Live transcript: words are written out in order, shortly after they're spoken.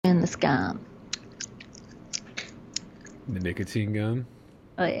this gum. The nicotine gum?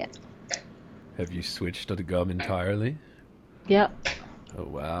 Oh, yeah. Have you switched to the gum entirely? Yep. Oh,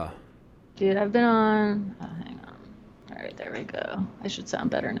 wow. Dude, I've been on... Oh, hang on. All right, there we go. I should sound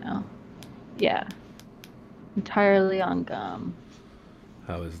better now. Yeah. Entirely on gum.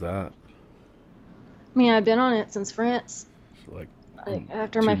 How is that? I mean, I've been on it since France. Like, Like,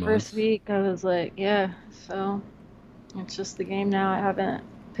 after my 2 months? first week, I was like, yeah, so it's just the game now. I haven't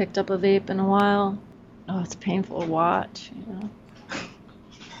picked up a vape in a while. Oh, it's painful to watch, you know?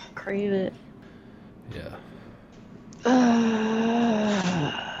 Crave it. Yeah.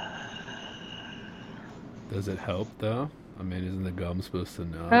 Does it help, though? I mean, isn't the gum supposed to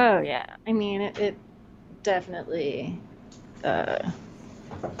not? Oh, yeah. I mean, it definitely uh,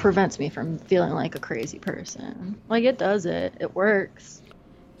 prevents me from feeling like a crazy person. Like, it does it. It works.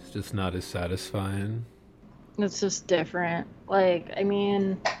 It's just not as satisfying. It's just different. Like, I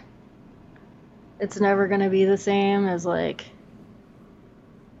mean, it's never gonna be the same as, like,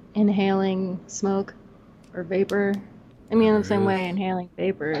 inhaling smoke or vapor. I mean, in the Never same is. way, inhaling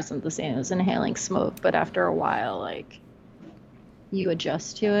vapor isn't the same as inhaling smoke, but after a while, like, you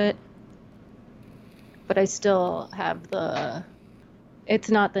adjust to it. But I still have it's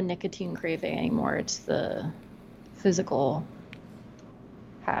not the nicotine craving anymore, it's the physical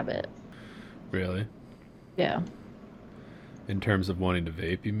habit. Really? Yeah. In terms of wanting to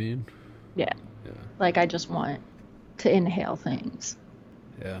vape, you mean? Yeah. Yeah. Like, I just want to inhale things.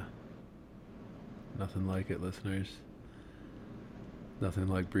 Yeah. Nothing like it, listeners. Nothing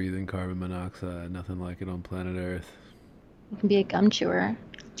like breathing carbon monoxide. Nothing like it on planet Earth. You can be a gum chewer.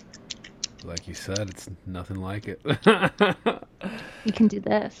 Like you said, it's nothing like it. You can do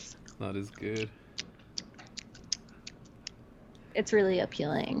this. Not as good. It's really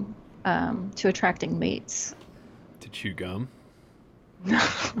appealing to attracting mates. To chew gum?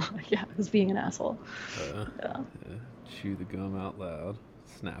 Yeah, I was being an asshole. Yeah. Yeah. Chew the gum out loud.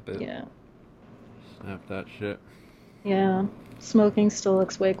 Snap it. Yeah. Snap that shit. Yeah. Smoking still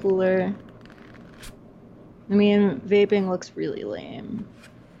looks way cooler. I mean, vaping looks really lame.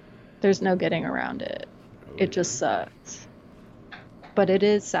 There's no getting around it. Oh, It just sucks. But it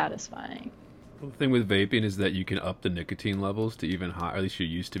is satisfying. Well, the thing with vaping is that you can up the nicotine levels to even higher. At least you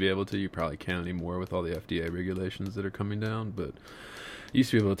used to be able to. You probably can't anymore with all the FDA regulations that are coming down. But you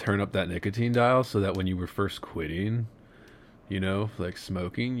used to be able to turn up that nicotine dial so that when you were first quitting, you know, like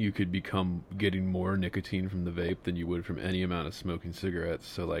smoking, you could become getting more nicotine from the vape than you would from any amount of smoking cigarettes.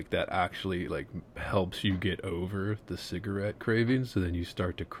 So like that actually like helps you get over the cigarette craving. So then you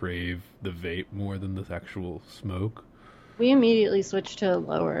start to crave the vape more than the actual smoke. We immediately switched to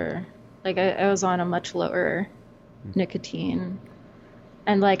lower. Like, I was on a much lower nicotine.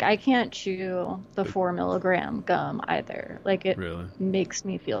 And, like, I can't chew the 4 milligram gum either. Like, it Really? makes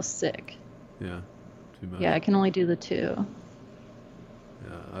me feel sick. Yeah. Too much. Yeah, I can only do the 2.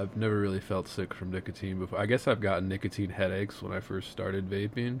 Yeah, I've never really felt sick from nicotine before. I guess I've gotten nicotine headaches when I first started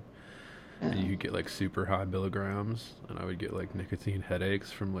vaping. And you could get like super high milligrams, and I would get like nicotine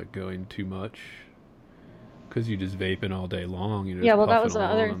headaches from like going too much. Because you just vaping all day long, you know, Yeah, just well, that puffing was the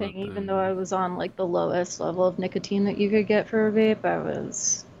along other on thing. that Even thing. though I was on, like, the lowest level of nicotine that you could get for a vape,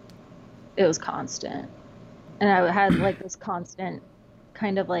 it was constant. And I had, like, this constant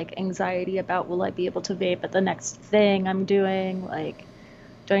kind of, like, anxiety about, will I be able to vape at the next thing I'm doing? Like,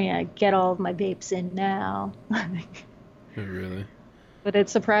 don't I get all of my vapes in now? Oh, really? But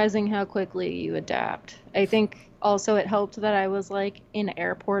it's surprising how quickly you adapt. I think also it helped that I was, like, in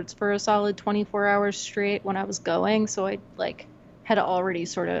airports for a solid 24 hours straight when I was going, so I, like, had already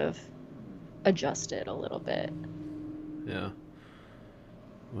sort of adjusted a little bit. Yeah.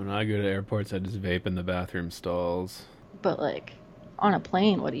 When I go to airports, I just vape in the bathroom stalls. But, like, on a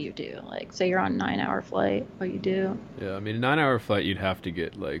plane, what do you do? Like, say you're on a 9-hour flight, what do you do? Yeah, I mean, a 9 hour flight, you'd have to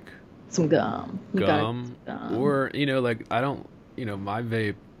get like Some gum. You gotta get gum, some gum. or you know, like I don't, you know, my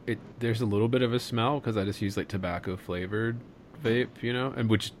vape. It there's a little bit of a smell because I just use like tobacco flavored vape, you know, and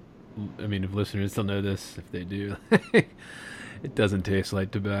which, I mean, if listeners don't know this, if they do, it doesn't taste like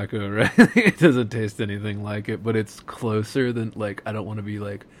tobacco, right? It doesn't taste anything like it, but it's closer than like I don't want to be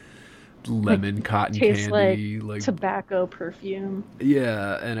like Like, lemon cotton tastes like candy, like tobacco perfume.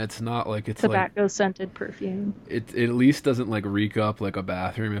 yeah, and it's not like it's like Tobacco scented perfume. it at least doesn't like reek up like a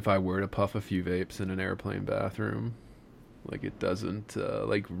bathroom if I were to puff a few vapes in an airplane bathroom. Like it doesn't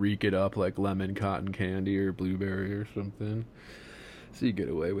like reek it up like lemon cotton candy or blueberry or something. So you get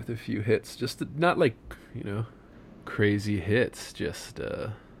away with a few hits, not like, you know, crazy hits, just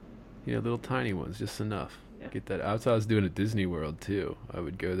you know, little tiny ones, just enough. Yeah. Get that. That's what I was doing at Disney World too. I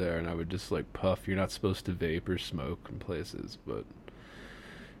would go there and I would just like puff. You're not supposed to vape or smoke in places, but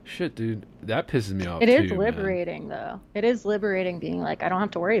shit, dude. That pisses me off It is too, man. liberating, though. It is liberating being like, I don't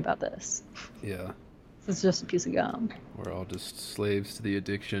have to worry about this. Yeah. This is just a piece of gum. We're all just slaves to the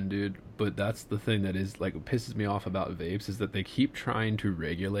addiction, dude. But that's the thing that is like pisses me off about vapes is that they keep trying to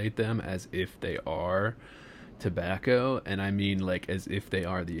regulate them as if they are tobacco, and I mean like as if they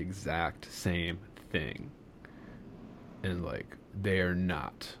are the exact same thing. And like they are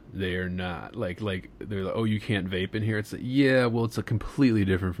not. They are not. Like they're like, oh, you can't vape in here. It's like, yeah, well, it's a completely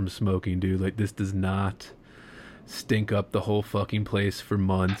different from smoking, dude. Like this does not stink up the whole fucking place for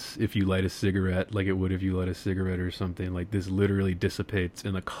months if you light a cigarette like it would if you light a cigarette or something. Like this literally dissipates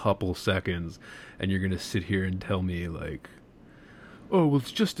in a couple seconds, and you're gonna sit here and tell me like, oh well,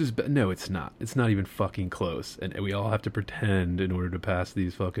 it's just as bad. No, it's not. It's not even fucking close, and we all have to pretend in order to pass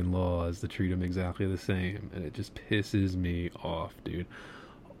these fucking laws to treat them exactly the same, and it just pisses me off, dude,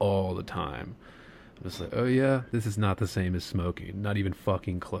 all the time. I'm just like, oh yeah, this is not the same as smoking, not even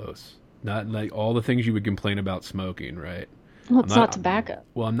fucking close. Not like all the things you would complain about smoking, right? Well, I'm it's not not. tobacco.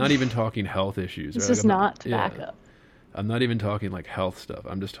 Well, I'm not even talking health issues, This right? Like is I'm not. not Yeah, tobacco. I'm not even talking like health stuff.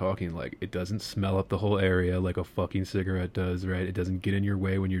 I'm just talking like it doesn't smell up the whole area like a fucking cigarette does, right? It doesn't get in your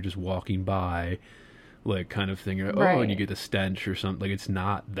way when you're just walking by, like kind of thing. You're like, oh, and you Right. get the stench or something. Like it's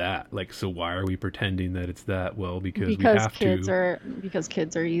not that. Like so, why are we pretending that it's that? Well, because we Because have kids to. are because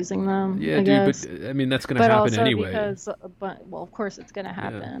kids are using them, Yeah, I dude. But guess. I mean, that's gonna But happen also anyway. because, but well, of course it's gonna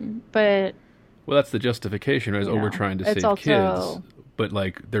Yeah. happen. But Well, that's the justification, right? Is, you oh, we're know, trying to it's save kids. also But,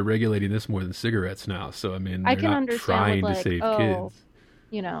 like, they're regulating this more than cigarettes now. So, I mean, I they're can not understand with trying to like, save oh, kids,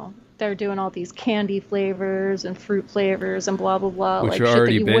 you know, they're doing all these candy flavors and fruit flavors and blah blah blah, which like are shit that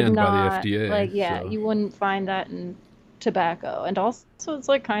already you would banned by the not FDA. like. Yeah, So, you wouldn't find that in tobacco, and also it's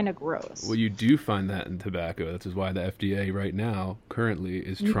like kind of well, gross. you do find that in tobacco. That's why the FDA right now, currently,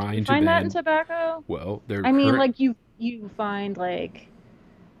 is You do trying to find that in ban. tobacco? Well, they're I mean, current. like you find like,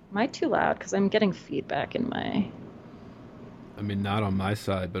 am I too loud? Because I'm getting feedback in my. I mean, not on my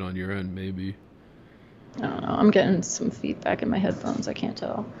side, but on your end, maybe. I don't know. I'm getting some feedback in my headphones. I can't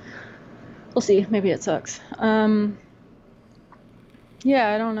tell. We'll see. Maybe it sucks.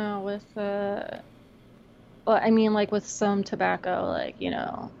 Yeah, I don't know. Well, I mean, like with some tobacco, like,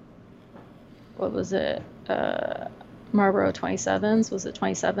 what was it? Marlboro 27s. Was it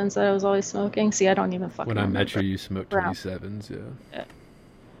 27s that I was always smoking? See, I don't even When fucking I met you, remember. you smoked Brown. 27s, yeah. Yeah.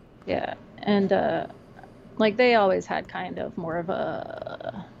 Yeah. And like they always had kind of more of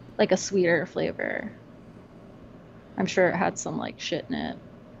a like a sweeter flavor. I'm sure it had some like shit in it.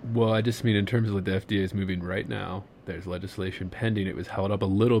 Well, I just mean in terms of what the FDA is moving right now, there's legislation pending. It was held up a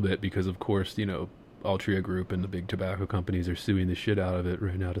little bit because, of course, Altria Group and the big tobacco companies are suing the shit out of it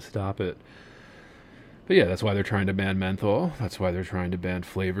right now to stop it. But yeah, that's why they're trying to ban menthol. That's why they're trying to ban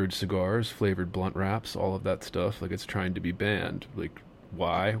flavored cigars, flavored blunt wraps, all of that stuff. Like it's trying to be banned. Like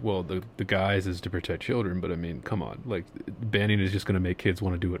why? Well, the guise is to protect children, but I mean, come on. Like banning is just going to make kids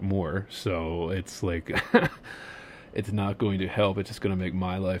want to do it more. So it's like it's not going to help. It's just going to make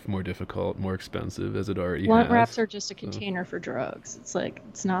my life more difficult, more expensive, as it already Blunt wraps has. are just a So container for drugs. It's like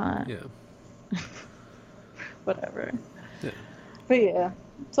it's not yeah, whatever. yeah. But yeah,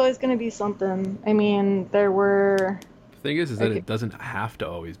 it's always gonna be something. I mean, there were The thing is that like it doesn't have to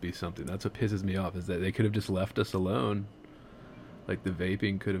always be something. That's what pisses me off. Is that they could have just left us alone. Like the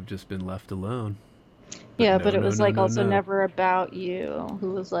vaping could have just been left alone. But yeah, no, but it no, was no, like no, also no. never about you,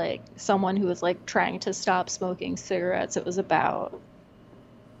 who was like someone who was like trying to stop smoking cigarettes. It was about,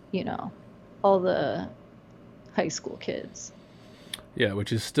 you know, all the high school kids. Yeah,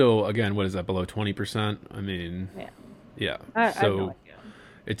 which is still again, what is that, below 20%? I mean, Yeah, yeah. I have no So idea.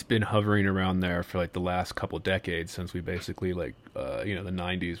 it's been hovering around there for like the last couple decades since we basically like the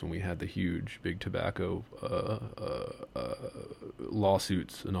 90s when we had the huge big tobacco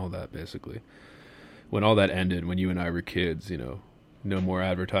lawsuits and all that basically. When all that ended, when you and I were kids, no more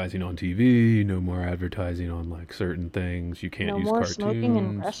advertising on TV, no more advertising on like certain things. You can't No use more smoking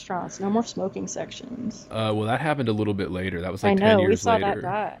in cartoons. restaurants. No more smoking sections. Well, that happened a little bit later. That was I like 10 know, we years saw that later.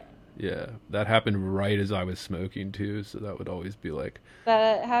 die. Yeah, that happened right as I was smoking too, so that would always be like,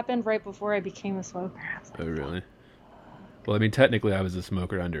 That happened right before I became a smoker. I was oh like, fuck. really? Well, I mean, technically I was a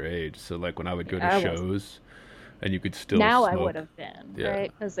smoker underage, so like when I would go to Yeah, I was. shows and you could still Now I would smoke. have been, Yeah,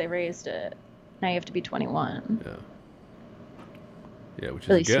 right? Because they raised it. Now you have to be 21, yeah. Yeah, which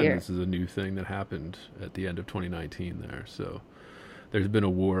at is least again, here. this is a new thing that happened at the end of 2019 there. So there's been a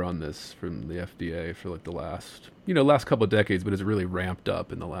war on this from the FDA for like the last couple of decades, but it's really ramped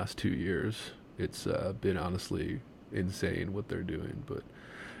up in the last 2 years. It's been honestly insane what they're doing, but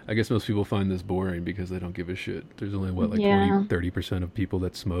I guess most people find this boring because they don't give a shit. There's only what like 20, Yeah. 30% of people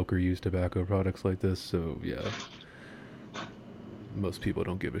that smoke or use tobacco products like this. So yeah, most people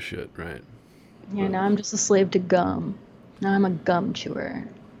don't give a shit, right? Yeah, now I'm just a slave to gum. Now I'm a gum chewer.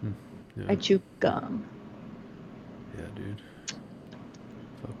 Yeah. I chew gum. Yeah, dude.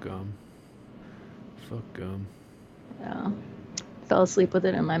 Fuck gum. Fuck gum. Yeah. Fell asleep with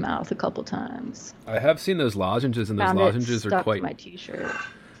it in my mouth a couple times. I have seen those lozenges, and those Found it lozenges are stuck to quite. my t-shirt.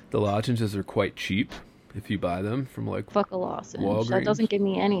 The lozenges are quite cheap if you buy them from like Fuck a lozenge. Walgreens. That doesn't give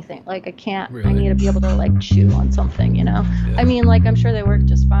me anything. Like I can't. Really? I need to be able to like chew on something, you know. Yeah. I mean, like I'm sure they work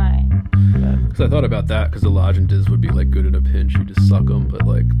just fine. Because I thought about that, because the lozenges would be like good in a pinch. You just suck them, but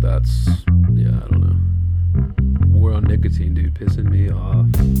like that's, yeah, I don't know. More on nicotine, dude, pissing me off.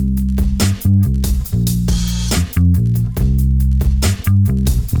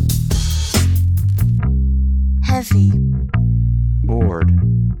 Heavy. Bored.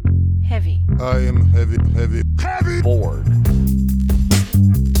 Heavy. I am heavy. Bored.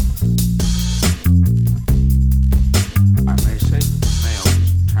 I may say that the male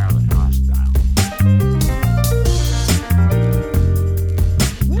is entirely hostile.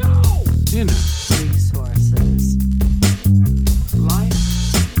 No! Dinner. Resources. Life,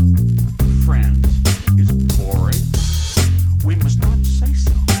 friends, is boring. We must not say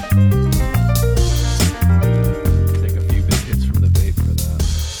so. Take a few big hits from the vape for that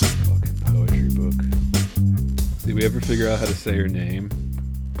fucking poetry book. Did we ever figure out how to say her name?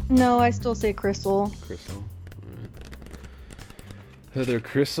 No, I still say Christle. Christle. Alright. Heather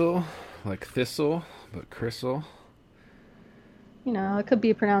Christle, like thistle, but Christle. You know, it could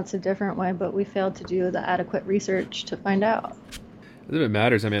be pronounced a different way, but we failed to do the adequate research to find out. As if it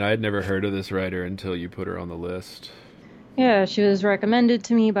matters. I mean, I had never heard of this writer until you put her on the list. Yeah, she was recommended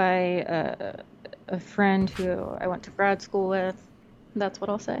to me by a friend who I went to grad school with. That's what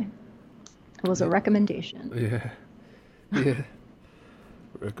I'll say. It was a recommendation. Yeah. Yeah.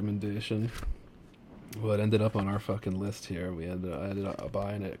 Recommendation. Well, it ended up on our fucking list here. I ended up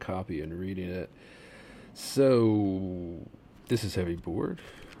buying a copy and reading it. So, this is Heavy Bored.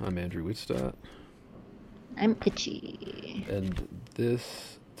 I'm Andrew Wittstadt. I'm itchy. And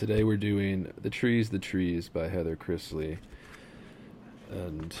today we're doing The Trees by Heather Christle.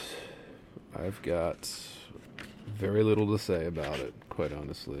 And I've got very little to say about it, quite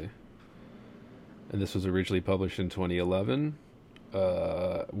honestly. And this was originally published in 2011.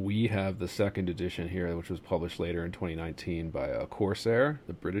 We have the second edition here, which was published later in 2019 by Corsair,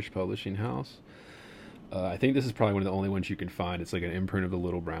 the British publishing house. I think this is probably one of the only ones you can find. It's like an imprint of the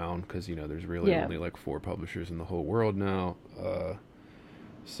Little Brown, because, you know, there's really only like 4 publishers in the whole world now.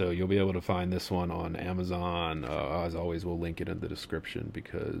 So you'll be able to find this one on Amazon. As always, we'll link it in the description,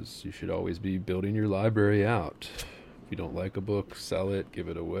 because you should always be building your library out. If you don't like a book, sell it, give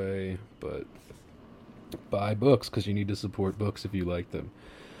it away, but buy books, because you need to support books if you like them.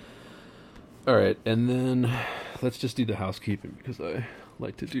 Alright, and then let's just do the housekeeping, because I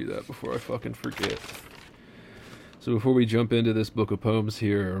like to do that before I fucking forget. So before we jump into this book of poems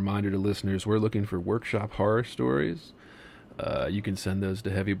here, a reminder to listeners, we're looking for workshop horror stories. You can send those to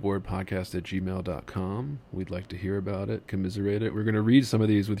heavyboardpodcast@gmail.com. We'd like to hear about it, commiserate it. We're going to read some of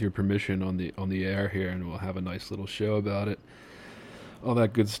these with your permission on the air here, and we'll have a nice little show about it. All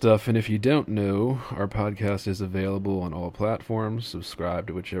that good stuff. And if you don't know, our podcast is available on all platforms. Subscribe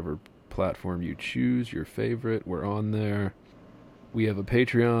to whichever platform you choose, your favorite. We're on there. We have a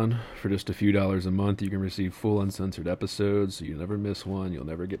Patreon. For just a few dollars a month, you can receive full uncensored episodes, so you never miss one. You'll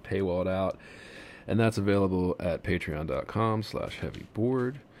never get paywalled out. And that's available at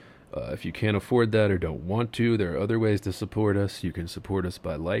patreon.com/heavyboard. If you can't afford that or don't want to, there are other ways to support us. You can support us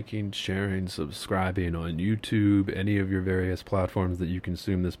by liking, sharing, subscribing on YouTube, any of your various platforms that you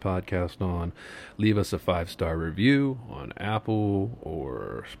consume this podcast on. Leave us a 5-star review on Apple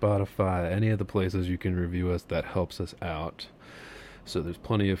or Spotify, any of the places you can review us. That helps us out. So there's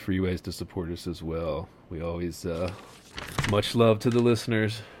plenty of free ways to support us as well. We always, much love to the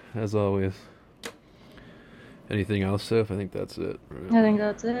listeners, as always. Anything else, Seth? I think that's it. Right? I think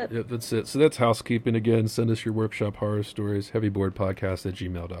that's it. Yep, that's it. So that's housekeeping again. Send us your workshop horror stories,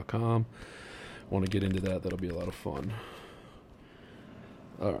 heavyboardpodcast@gmail.com. Want to get into that? That'll be a lot of fun.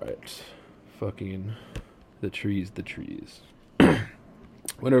 All right. Fucking The Trees.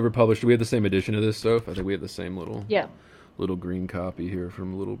 Whenever published, do we have the same edition of this stuff? I think we have the same little green copy here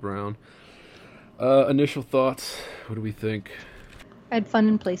from Little Brown. Initial thoughts. What do we think? I had fun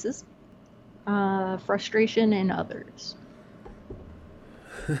in places. Frustration in others.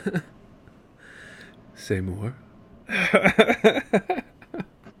 Say more.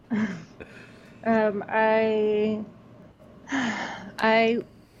 I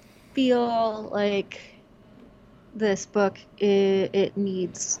feel like this book, it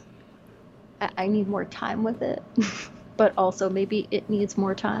needs, I need more time with it. but also maybe it needs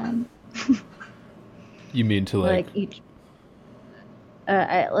more time. You mean to like? Like each,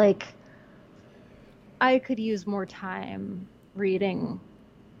 like I could use more time reading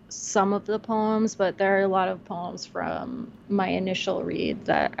some of the poems, but there are a lot of poems from my initial read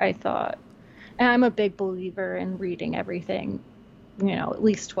that I thought, and I'm a big believer in reading everything, at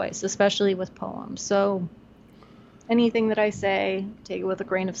least twice, especially with poems. So anything that I say, take it with a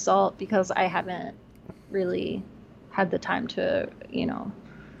grain of salt because I haven't really had the time to,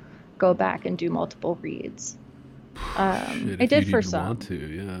 go back and do multiple reads. Shit, I if you'd did for even want some. to,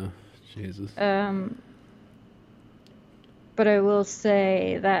 yeah. Jesus. Um, but I will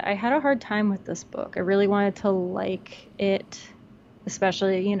say that I had a hard time with this book. I really wanted to like it,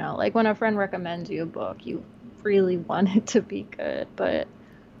 especially, like when a friend recommends you a book, you really want it to be good. But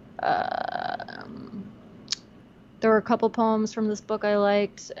um, there were a couple poems from this book I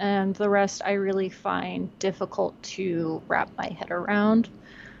liked, and the rest I really find difficult to wrap my head around.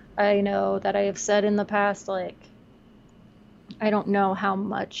 I know that I have said in the past, like, I don't know how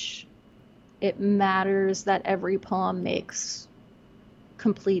much it matters that every poem makes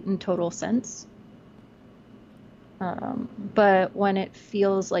complete and total sense. But when it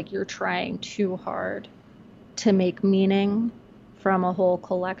feels like you're trying too hard to make meaning from a whole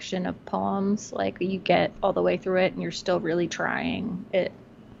collection of poems, like you get all the way through it and you're still really trying, it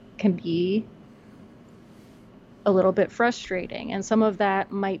can be a little bit frustrating. And some of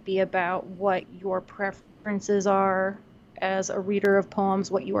that might be about what your preferences are as a reader of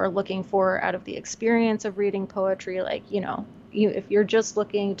poems, what you are looking for out of the experience of reading poetry. Like, if you're just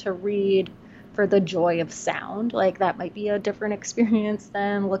looking to read for the joy of sound, like that might be a different experience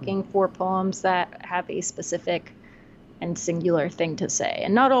than looking for poems that have a specific and singular thing to say.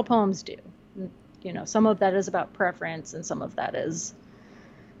 And not all poems do. Some of that is about preference and some of that is,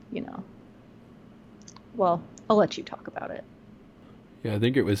 well, I'll let you talk about it. Yeah, I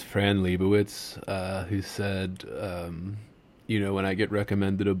think it was Fran Lebowitz who said, when I get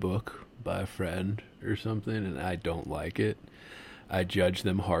recommended a book by a friend or something and I don't like it, I judge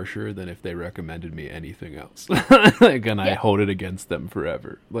them harsher than if they recommended me anything else. And I hold it against them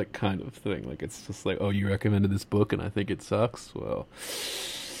forever, like kind of thing. Like it's just like, oh, you recommended this book and I think it sucks. Well,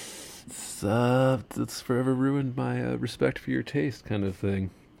 it's forever ruined my respect for your taste, kind of thing.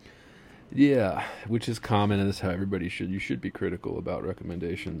 Yeah, which is common, and that's how everybody should. You should be critical about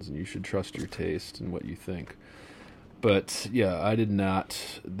recommendations, and you should trust your taste and what you think. But yeah, I did not.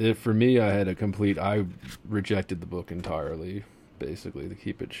 For me, I rejected the book entirely. Basically, to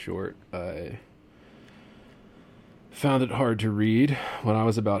keep it short, I found it hard to read. When I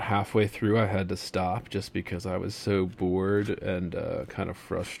was about halfway through, I had to stop just because I was so bored and kind of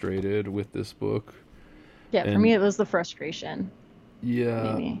frustrated with this book. Yeah, for me, And it was the frustration,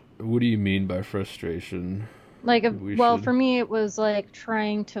 yeah, maybe. what do you mean by frustration? Like, We well, should. for me, it was like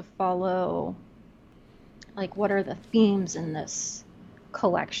trying to follow, like, what are the themes in this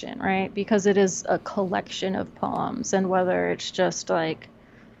collection, right? Because it is a collection of poems, and whether it's just like,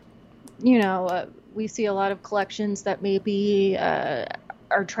 we see a lot of collections that maybe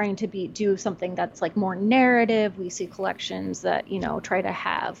are trying to do something that's like more narrative. We see collections that, try to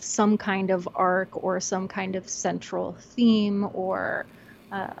have some kind of arc or some kind of central theme or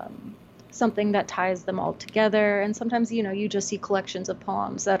something that ties them all together. And sometimes, you just see collections of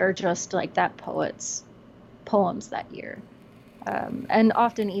poems that are just like that poet's poems that year. And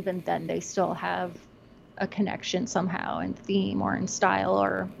often, even then, they still have a connection somehow in theme or in style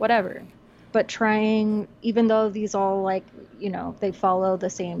or whatever. But trying, even though these all like, they follow the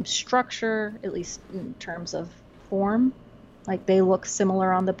same structure, at least in terms of form, like they look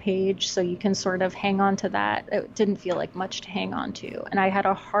similar on the page, so you can sort of hang on to that. It didn't feel like much to hang on to. And I had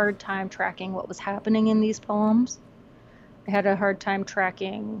a hard time tracking what was happening in these poems. I had a hard time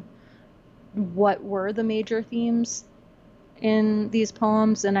tracking what were the major themes in these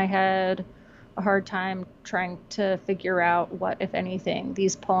poems, and I had a hard time trying to figure out what, if anything,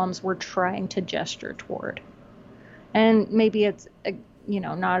 these poems were trying to gesture toward. And maybe it's,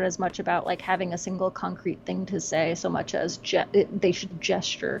 not as much about like having a single concrete thing to say, so much as they should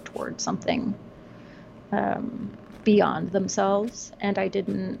gesture toward something beyond themselves. And I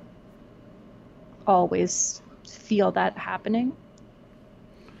didn't always feel that happening.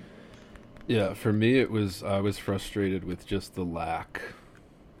 Yeah, for me, I was frustrated with just the lack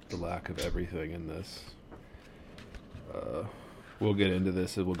of everything in this. We'll get into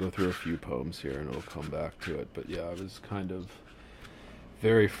this and we'll go through a few poems here and it'll come back to it. But yeah, I was kind of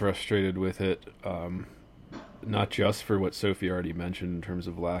very frustrated with it. Not just for what Sophie already mentioned in terms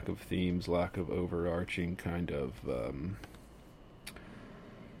of lack of themes, lack of overarching kind of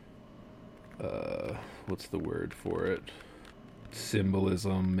what's the word for it?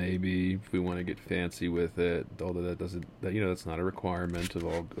 Symbolism, maybe, if we want to get fancy with it. Although that's not a requirement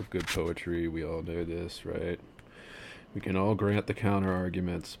of good poetry. We all know this, right? We can all grant the counter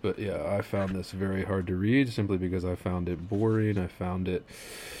arguments, but yeah, I found this very hard to read simply because I found it boring. I found it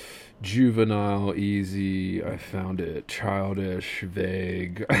juvenile, easy. I found it childish,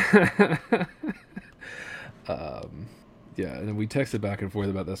 vague. Yeah, and then we texted back and forth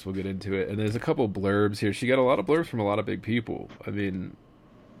about this. We'll get into it. And there's a couple blurbs here. She got a lot of blurbs from a lot of big people. I mean,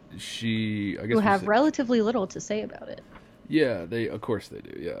 I guess Who have relatively little to say about it. Yeah, of course they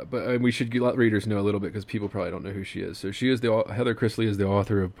do. Yeah, but we should let readers know a little bit because people probably don't know who she is. So Heather Christle is the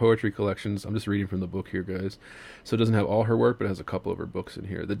author of poetry collections. I'm just reading from the book here, guys. So it doesn't have all her work, but it has a couple of her books in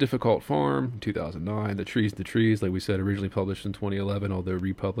here. The Difficult Farm, 2009. The Trees, like we said, originally published in 2011, although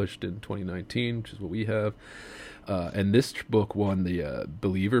republished in 2019, which is what we have. And this book won the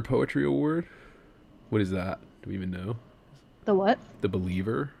Believer Poetry Award. What is that? Do we even know? The what? The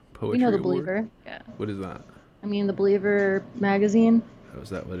Believer Poetry Award. You know the Believer. Yeah. What is that? I mean, the Believer magazine. Oh, is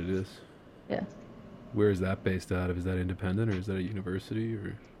that what it is? Yeah. Where is that based out of? Is that independent or is that a university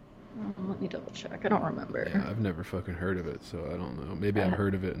or? Let me double check. I don't remember. Yeah, I've never fucking heard of it, so I don't know. Maybe I've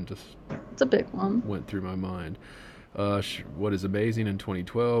heard of it and just. It's a big one. Went through my mind. What is Amazing in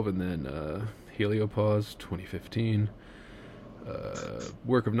 2012, and then Heliopause 2015.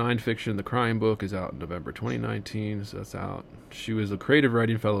 Work of Nine Fiction, The Crime Book, is out in November 2019, so that's out. She was a creative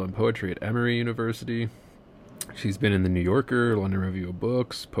writing fellow in poetry at Emory University. She's been in the New Yorker, London Review of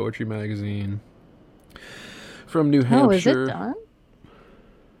Books, Poetry Magazine. From New Hampshire. Oh, is it done?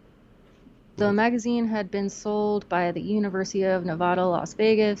 The magazine had been sold by the University of Nevada, Las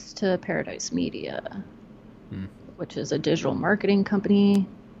Vegas to Paradise Media, which is a digital marketing company.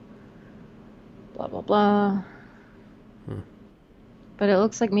 Blah, blah, blah. But it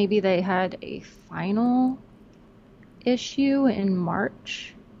looks like maybe they had a final issue in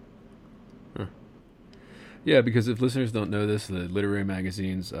March. Yeah, because if listeners don't know this, the literary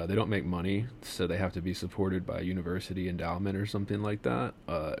magazines, they don't make money, so they have to be supported by a university endowment or something like that,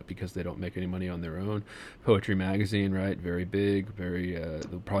 because they don't make any money on their own. Poetry magazine, right? Very big, very,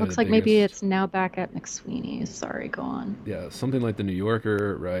 probably Looks the like maybe biggest. it's now back at McSweeney's. Sorry, go on. Yeah, something like the New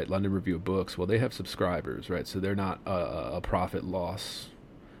Yorker, right? London Review of Books. Well, they have subscribers, right? So they're not a profit loss,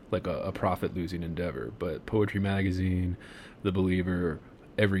 like a profit losing endeavor. But Poetry magazine, The Believer,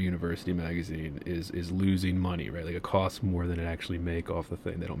 every university magazine is losing money, right? Like it costs more than it actually make off the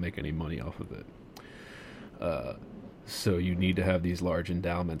thing. They don't make any money off of it. So you need to have these large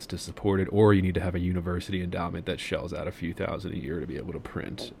endowments to support it, or you need to have a university endowment that shells out a few thousand a year to be able to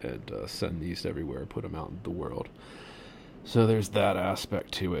print and send these everywhere, put them out in the world. So there's that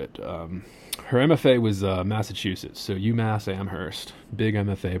aspect to it. Her MFA was Massachusetts, so UMass Amherst, big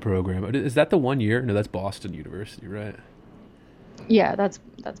MFA program. Is that the 1 year? No, that's Boston University, right? Yeah, that's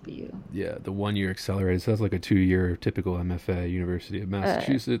BU. Yeah, the 1 year accelerated. So that's like a 2-year typical MFA, University of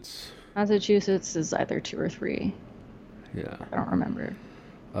Massachusetts. Massachusetts is either 2 or 3. Yeah. I don't remember.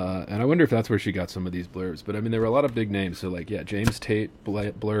 And I wonder if that's where she got some of these blurbs. But I mean, there were a lot of big names. So like, yeah, James Tate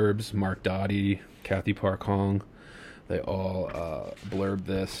blurbs, Mark Dottie, Kathy Park Hong. They all blurbed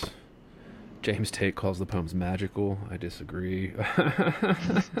this. James Tate calls the poems magical. I disagree.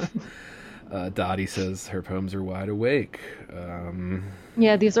 Dottie says her poems are wide awake.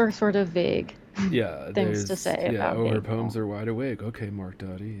 Yeah, these are sort of vague Yeah, things to say about her vague poems are wide awake. Okay, Mark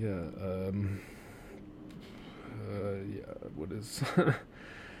Dottie. Yeah. What is?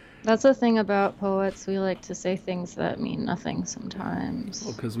 That's the thing about poets. We like to say things that mean nothing sometimes.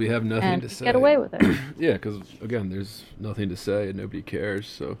 Well, because we have nothing and to say. Get away with it. Yeah, because again, there's nothing to say and nobody cares,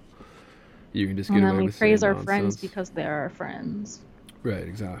 so you can just get And away then we with praise saying our friends nonsense. because they're our friends. Right,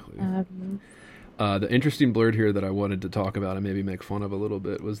 exactly. Um, The interesting blurb here that I wanted to talk about and maybe make fun of a little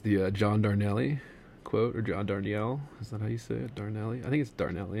bit was the John Darnelli quote, or John Darnielle. Is that how you say it? Darnelli? I think it's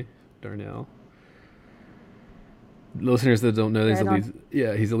Darnelli. Darnell. Listeners that don't know,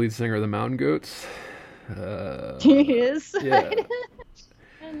 he's the lead singer of the Mountain Goats. he is. Yeah.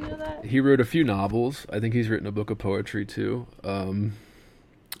 I knew that. He wrote a few novels. I think he's written a book of poetry too.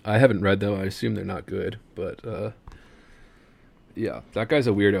 I haven't read them. I assume they're not good, but yeah, that guy's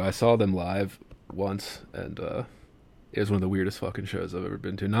a weirdo. I saw them live once, and it was one of the weirdest fucking shows I've ever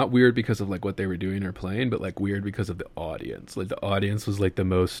been to. Not weird because of like what they were doing or playing, but like weird because of the audience. Like the audience was like the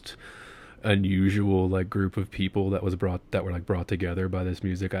most unusual like group of people that were brought together by this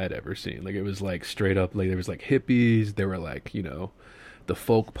music I had ever seen. Like it was like straight up, like there was like hippies, there were like, you know, the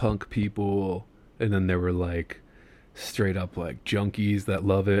folk punk people, and then there were like straight up like junkies that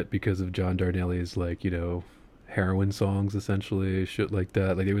love it because of John Darnelli's like, you know, heroin songs, essentially, shit like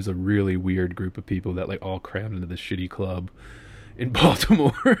that. Like, it was a really weird group of people that like all crammed into this shitty club in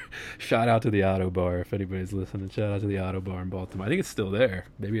Baltimore. Shout out to the Auto Bar if anybody's listening. Shout out to the Auto Bar in Baltimore. I think it's still there.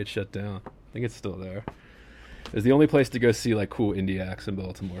 Maybe it's shut down. I think it's still there. It was the only place to go see like cool indie acts in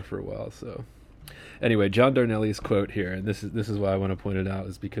Baltimore for a while. So anyway, John Darnelly's quote here, and this is why I want to point it out,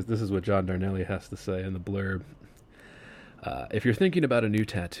 is because this is what John Darnelly has to say in the blurb. If you're thinking about a new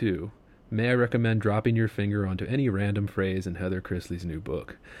tattoo, may I recommend dropping your finger onto any random phrase in Heather Chrisley's new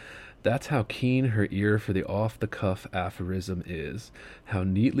book. That's how keen her ear for the off-the-cuff aphorism is, how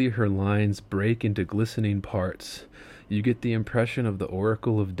neatly her lines break into glistening parts. You get the impression of the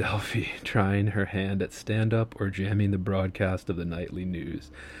Oracle of Delphi trying her hand at stand-up or jamming the broadcast of the nightly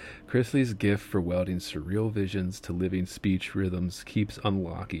news. Chrisley's gift for welding surreal visions to living speech rhythms keeps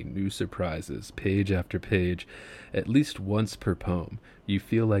unlocking new surprises, page after page, at least once per poem. You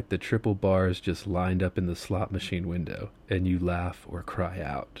feel like the triple bars just lined up in the slot machine window, and you laugh or cry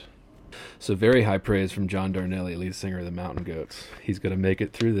out. So very high praise from John Darnelly, lead singer of the Mountain Goats. He's going to make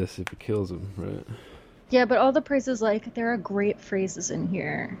it through this if it kills him, right? Yeah, but all the praises, like, there are great phrases in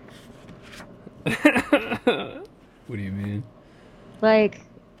here. What do you mean? Like,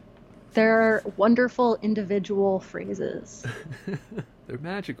 there are wonderful individual phrases. They're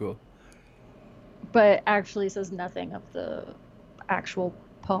magical. But actually says nothing of the actual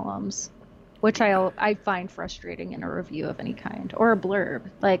poems, which I find frustrating in a review of any kind, or a blurb.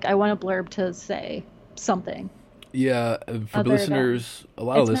 Like, I want a blurb to say something. Yeah, for listeners, a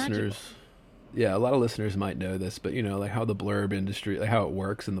lot of listeners... magical. Yeah, a lot of listeners might know this, but you know, like how the blurb industry, like how it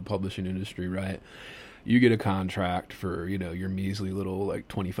works in the publishing industry, right? You get a contract for, you know, your measly little like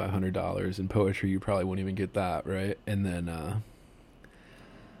 $2,500 in poetry. You probably won't even get that, right? And then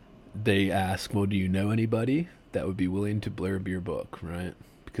they ask, well, do you know anybody that would be willing to blurb your book, right?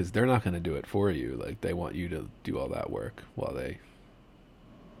 Because they're not going to do it for you. Like, they want you to do all that work while they,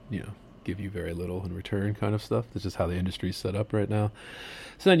 you know, give you very little in return, kind of stuff. This is how the industry's set up right now.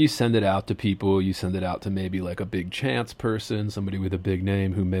 So then you send it out to people. You send it out to maybe like a big chance person, somebody with a big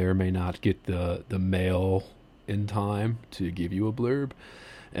name who may or may not get the mail in time to give you a blurb.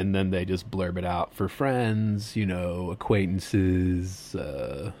 And then they just blurb it out for friends, you know, acquaintances.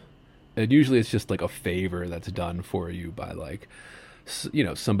 And usually it's just like a favor that's done for you by like, you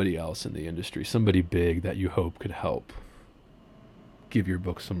know, somebody else in the industry, somebody big that you hope could help give your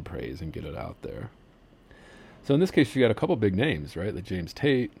book some praise and get it out there. So in this case, you got a couple big names, right? Like James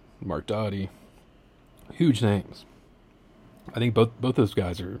Tate, Mark Doty, huge names. I think both those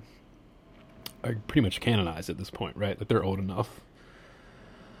guys are pretty much canonized at this point, right? That they're old enough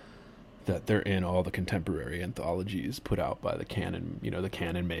that they're in all the contemporary anthologies put out by the canon, you know, the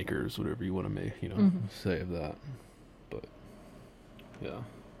canon makers, whatever you want to make, you know, say of that. But yeah.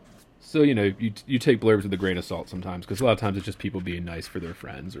 So, you know, you take blurbs with a grain of salt sometimes, because a lot of times it's just people being nice for their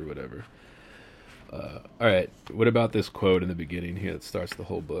friends or whatever. All right, what about this quote in the beginning here that starts the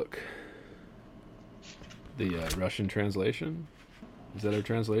whole book? The Russian translation? Is that a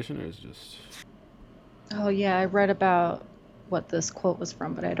translation, or is it just... Oh, yeah, I read about what this quote was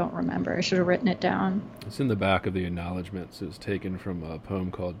from, but I don't remember. I should have written it down. It's in the back of the acknowledgments. It was taken from a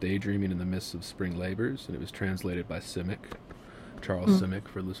poem called Daydreaming in the Midst of Spring Labors, and it was translated by Simic. Charles Simic,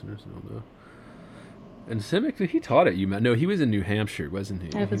 for listeners who don't know. And Simic, he taught at UMass. No, he was in New Hampshire, wasn't he?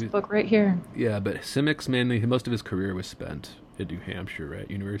 I have his book right here. Yeah, but Simic's mainly, most of his career was spent in New Hampshire, right?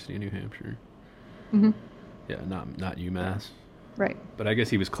 University of New Hampshire. Mm-hmm. Yeah, not UMass. Right. But I guess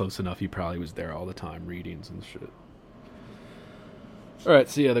he was close enough. He probably was there all the time, readings and shit. All right,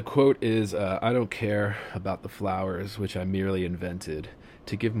 so yeah, the quote is, I don't care about the flowers which I merely invented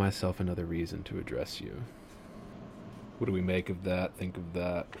to give myself another reason to address you. What do we make of that? Think of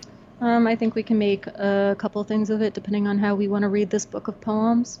that? I think we can make a couple things of it depending on how we want to read this book of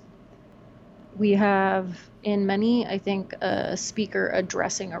poems. We have, in many, I think, a speaker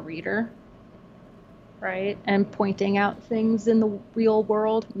addressing a reader, right? And pointing out things in the real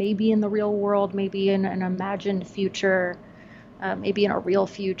world, maybe in the real world, maybe in an imagined future, maybe in a real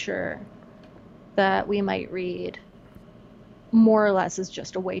future that we might read more or less as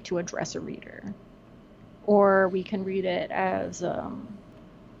just a way to address a reader. Or we can read it as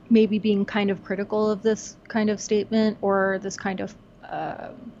maybe being kind of critical of this kind of statement or this kind of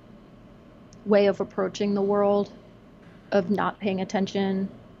way of approaching the world, of not paying attention,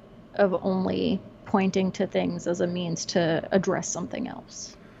 of only pointing to things as a means to address something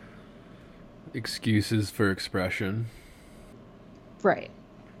else. Excuses for expression. Right.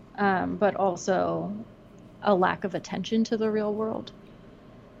 But also a lack of attention to the real world,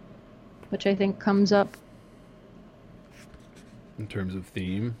 which I think comes up in terms of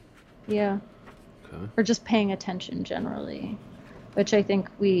theme. Yeah. Okay. or just paying attention generally, which I think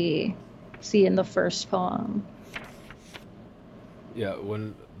we see in the first poem. Yeah,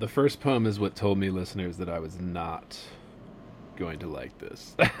 when the first poem is what told me, listeners, that I was not going to like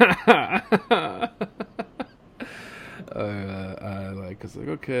this. Cause like,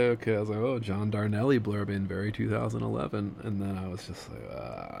 okay. I was like, oh, John Darnelli blurb in very 2011, and then I was just like,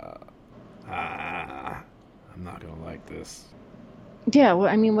 I'm not gonna like this. Yeah, well,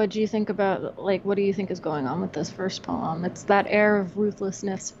 I mean, what do you think about, like, what do you think is going on with this first poem? It's that air of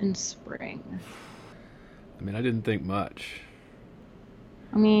ruthlessness in spring. I mean, I didn't think much.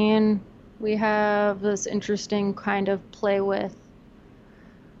 I mean, we have this interesting kind of play with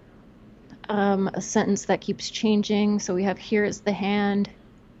a sentence that keeps changing. So we have, here is the hand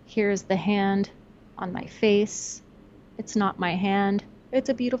on my face. It's not my hand. It's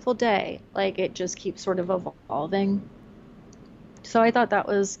a beautiful day. Like, it just keeps sort of evolving. So I thought that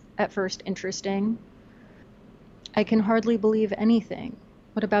was at first interesting. I can hardly believe anything.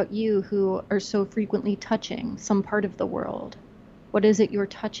 What about you who are so frequently touching some part of the world? What is it you're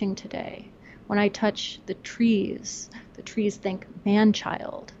touching today? When I touch the trees think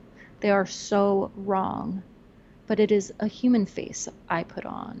man-child. They are so wrong. But it is a human face I put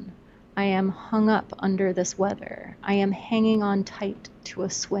on. I am hung up under this weather. I am hanging on tight to a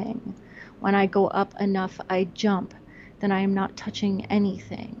swing. When I go up enough, I jump. Then I am not touching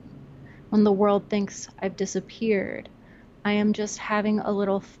anything. When the world thinks I've disappeared, I am just having a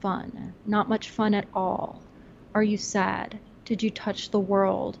little fun. Not much fun at all. Are you sad? Did you touch the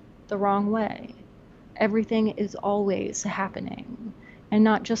world the wrong way? Everything is always happening, and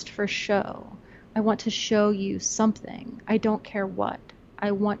not just for show. I want to show you something. I don't care what.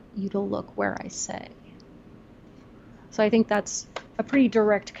 I want you to look where I say. So I think that's a pretty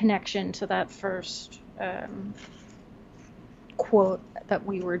direct connection to that first quote that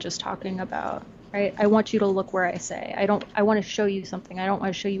we were just talking about, right? I want you to look where I say. I want to show you something. I don't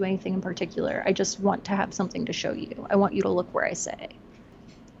want to show you anything in particular. I just want to have something to show you. I want you to look where I say.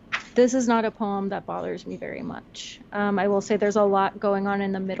 This is not a poem that bothers me very much. I will say there's a lot going on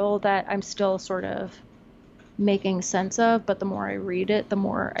in the middle that I'm still sort of making sense of, but the more I read it, the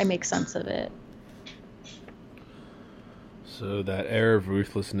more I make sense of it. So that air of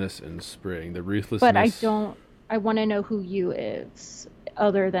ruthlessness in spring, the ruthlessness. But I want to know who you is,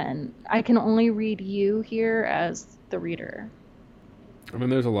 other than, I can only read you here as the reader. I mean,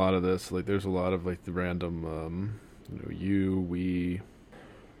 there's a lot of this. Like, there's a lot of, like, the random, you, we,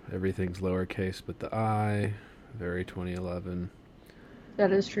 everything's lowercase but the I, very 2011.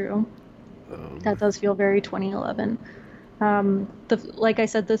 That is true. That does feel very 2011. Like I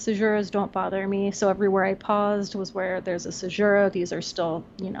said, the caesuras don't bother me. So everywhere I paused was where there's a caesura. These are still,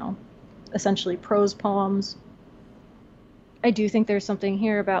 essentially prose poems. I do think there's something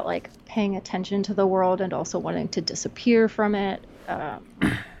here about, like, paying attention to the world and also wanting to disappear from it.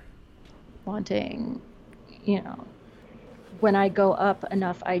 Wanting, when I go up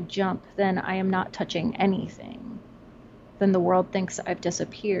enough, I jump, then I am not touching anything. Then the world thinks I've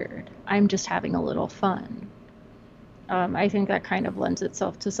disappeared. I'm just having a little fun. I think that kind of lends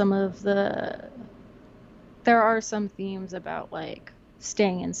itself to some of there are some themes about, like,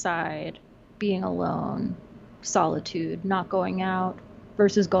 staying inside, being alone, solitude, not going out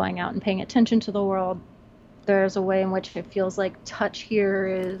versus going out and paying attention to the world. There's a way in which it feels like touch here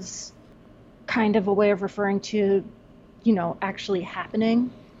is kind of a way of referring to, actually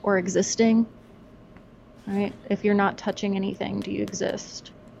happening or existing, right? If you're not touching anything, do you exist?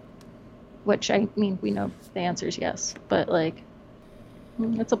 Which, I mean, we know the answer is yes, but, like,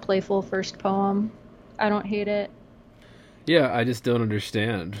 it's a playful first poem. I don't hate it. Yeah, I just don't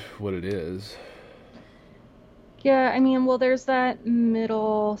understand what it is. Yeah, I mean, well, there's that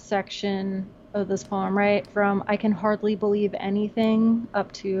middle section of this poem, right? From I can hardly believe anything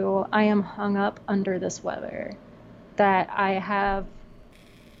up to I am hung up under this weather, that I have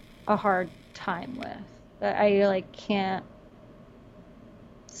a hard time with, that I, like, can't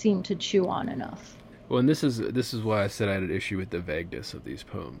seem to chew on enough. Well, and this is why I said I had an issue with the vagueness of these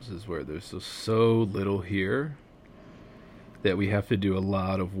poems, is where there's so little here that we have to do a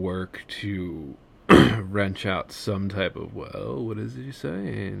lot of work to wrench out some type of, well, what is he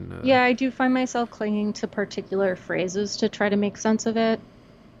saying? Yeah, I do find myself clinging to particular phrases to try to make sense of it.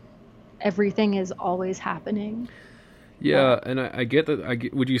 Everything is always happening. Yeah, and I get that.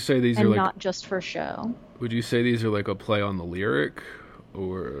 Would you say these are, and like, not just for show? Would you say these are like a play on the lyric,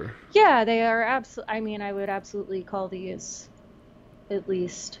 or? Yeah, they are absolutely. I mean, I would absolutely call these, at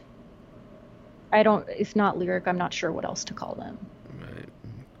least. I don't. If not lyric, I'm not sure what else to call them. Right.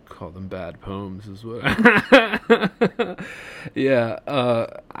 call them bad poems is what yeah.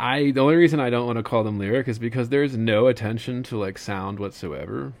 The only reason I don't want to call them lyric is because there's no attention to like sound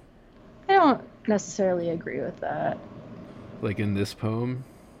whatsoever. I don't necessarily agree with that. Like in this poem.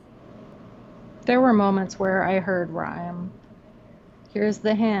 There were moments where I heard rhyme. Here's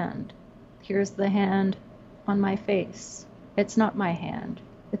the hand. Here's the hand on my face. It's not my hand.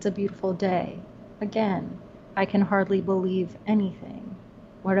 It's a beautiful day. Again, I can hardly believe anything.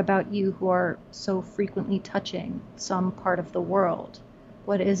 What about you who are so frequently touching some part of the world?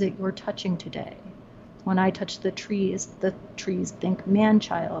 What is it you're touching today? When I touch the trees think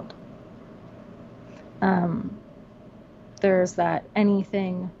man-child. There's that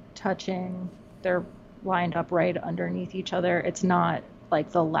anything, touching, they're lined up right underneath each other. It's not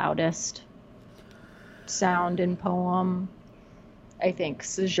like the loudest sound in poem. I think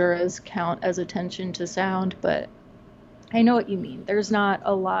caesuras count as attention to sound, but I know what you mean. There's not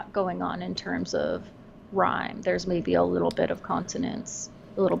a lot going on in terms of rhyme. There's maybe a little bit of consonance,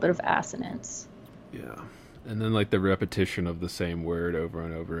 a little bit of assonance. Yeah. And then like the repetition of the same word over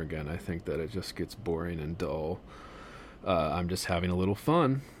and over again, I think that it just gets boring and dull. I'm just having a little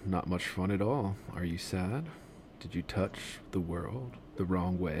fun. Not much fun at all. Are you sad? Did you touch the world the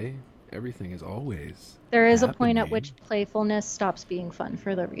wrong way? Everything is always There is happening. a point at which playfulness stops being fun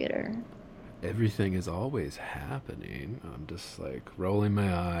for the reader. Everything is always happening. I'm just like rolling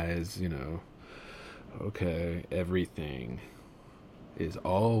my eyes, okay, everything is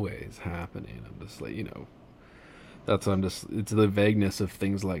always happening. I'm just like, it's the vagueness of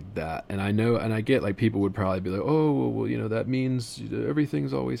things like that. And I know, and I get like people would probably be like, oh, well, that means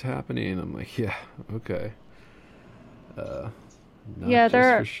everything's always happening. I'm like, yeah, okay. Not Yeah, just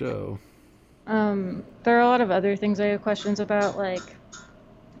there for show. there are a lot of other things I have questions about, like,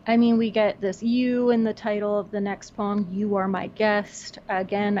 I mean, we get this you in the title of the next poem, You Are My Guest.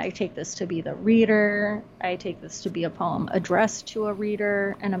 Again, I take this to be the reader. I take this to be a poem addressed to a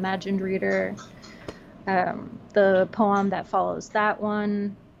reader, an imagined reader. The poem that follows that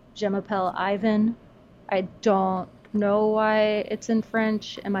one, Je m'appelle Ivan. I don't know why it's in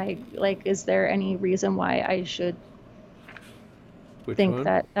French. Is there any reason why I should Which think one?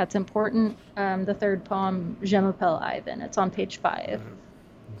 that that's important? The third poem, Je m'appelle Ivan. It's on page 5.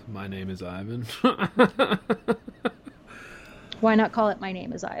 My name is Ivan. Why not call it My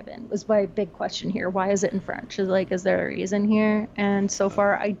Name is Ivan? Was my big question here. Why is it in French? Is there a reason here? And so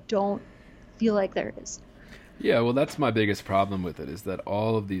far, I don't feel like there is. Yeah, well, that's my biggest problem with it, is that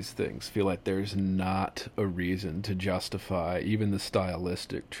all of these things feel like there's not a reason to justify even the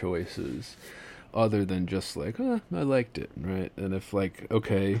stylistic choices other than just like, I liked it, right? And if like,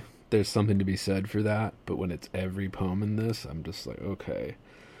 okay, there's something to be said for that, but when it's every poem in this, I'm just like, okay.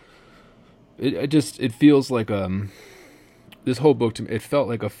 It feels like this whole book to me, it felt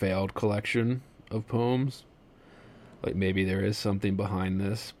like a failed collection of poems. Like maybe there is something behind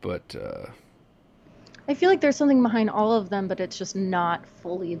this, but I feel like there's something behind all of them, but it's just not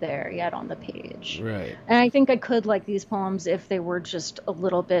fully there yet on the page. right. And I think I could like these poems if they were just a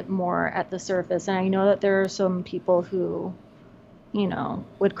little bit more at the surface. And I know that there are some people who,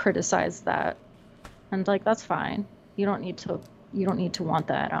 would criticize that. And like, that's fine. You don't need to want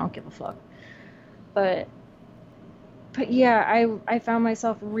that. I don't give a fuck. But yeah, I found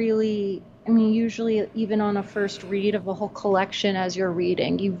myself really, usually even on a first read of a whole collection as you're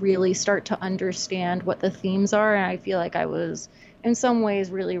reading, you really start to understand what the themes are. And I feel like I was in some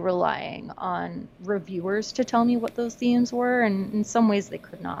ways really relying on reviewers to tell me what those themes were. And in some ways they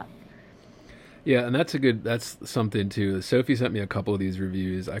could not. Yeah, and that's something too. Sophie sent me a couple of these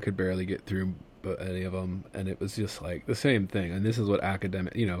reviews. I could barely get through any of them. And it was just like the same thing. And this is what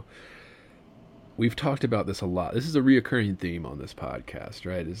we've talked about this a lot. This is a reoccurring theme on this podcast,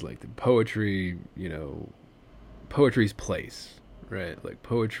 right? Is like the poetry, poetry's place, right? Like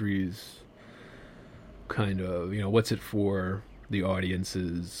poetry's kind of, what's it for the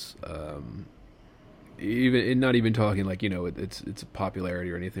audiences? Even not even talking like, it's a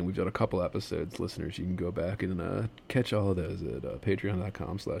popularity or anything. We've done a couple episodes, listeners. You can go back and catch all of those at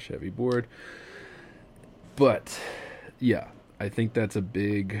patreon.com/heavyboard. But yeah, I think that's a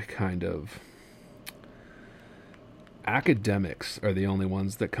big kind of, academics are the only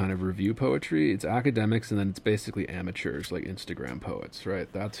ones that kind of review poetry. It's academics, and then it's basically amateurs, like Instagram poets, right?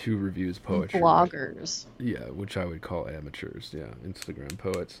 That's who reviews poetry. Bloggers. Yeah, which I would call amateurs. Yeah, Instagram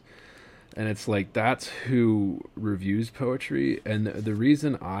poets. And it's like, that's who reviews poetry. And the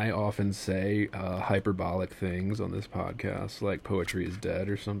reason I often say hyperbolic things on this podcast, like poetry is dead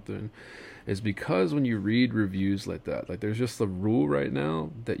or something, is because when you read reviews like that, like there's just the rule right now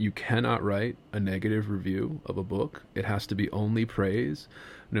that you cannot write a negative review of a book. It has to be only praise,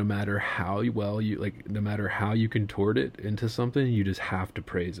 no matter how well you, like, no matter how you contort it into something, you just have to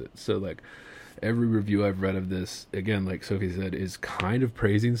praise it. So like, every review I've read of this, again, like Sophie said, is kind of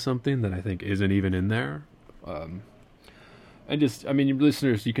praising something that I think isn't even in there. And just, I mean, your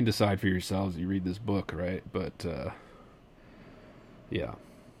listeners, you can decide for yourselves. You read this book, right? But yeah,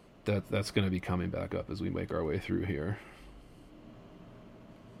 that's going to be coming back up as we make our way through here.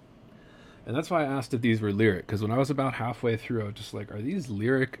 And that's why I asked if these were lyric, because when I was about halfway through, I was just like, are these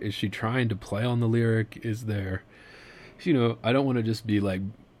lyric? Is she trying to play on the lyric? Is there, you know, I don't want to just be like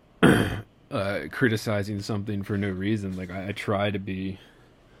criticizing something for no reason. Like I try to be,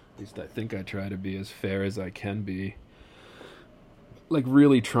 at least I think I try to be as fair as I can be. Like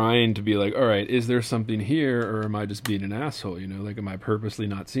really trying to be like, all right, is there something here, or am I just being an asshole? You know, like, am I purposely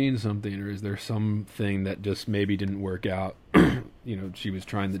not seeing something, or is there something that just maybe didn't work out? You know, she was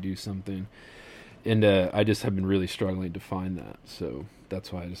trying to do something, and I just have been really struggling to find that. So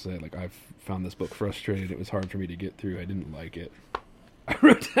that's why I just say, like, I've found this book frustrating. It was hard for me to get through. I didn't like it.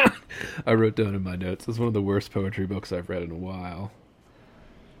 I wrote down in my notes, it's one of the worst poetry books I've read in a while.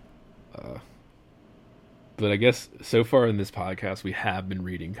 But I guess so far in this podcast, we have been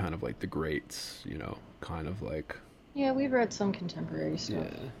reading kind of like the greats, you know, kind of like... Yeah, we've read some contemporary stuff.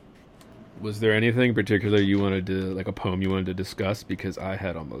 Yeah. Was there anything particular you wanted to, like a poem you wanted to discuss? Because I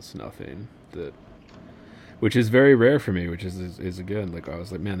had almost nothing that... Which is very rare for me, which is again, like, I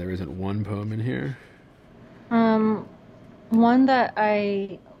was like, man, there isn't one poem in here. One that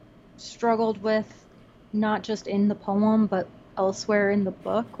I struggled with, not just in the poem, but elsewhere in the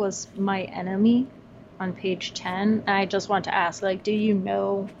book, was My Enemy on page 10. And I just want to ask, like, do you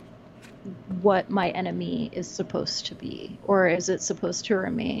know what my enemy is supposed to be? Or is it supposed to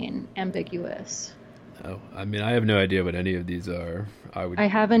remain ambiguous? Oh, I mean, I have no idea what any of these are. I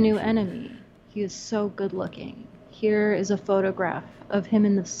have a new enemy. He is so good looking. Here is a photograph of him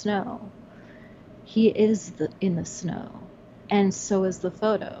in the snow. He is in the snow. And so is the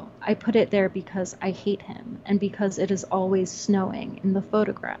photo. I put it there because I hate him, and because it is always snowing in the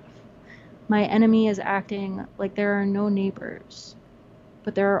photograph. My enemy is acting like there are no neighbors,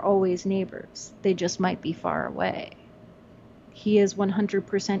 but there are always neighbors. They just might be far away. He is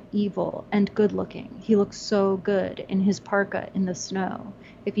 100% evil and good looking. He looks so good in his parka in the snow.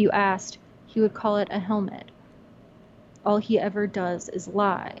 If you asked, he would call it a helmet. All he ever does is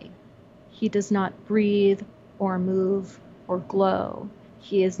lie. He does not breathe or move or glow.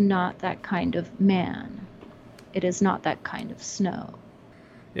 He is not that kind of man. It is not that kind of snow.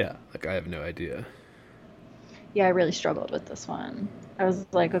 Yeah, like, I have no idea. Yeah, I really struggled with this one. I was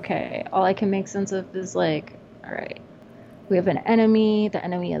like, okay, all I can make sense of is like, all right, we have an enemy. The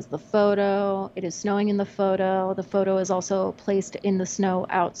enemy is the photo. It is snowing in the photo. The photo is also placed in the snow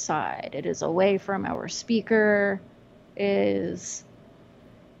outside. It is away from our speaker.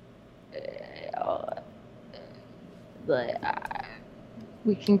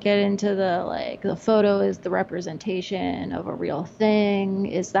 We can get into the photo is the representation of a real thing.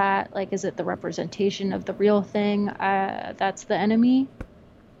 Is it the representation of the real thing? That's the enemy.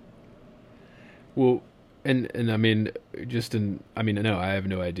 Well, and I mean, no, I have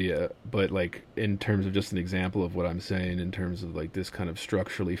no idea, but like, in terms of just an example of what I'm saying, in terms of like this kind of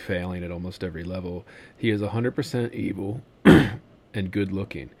structurally failing at almost every level, he is 100% evil and good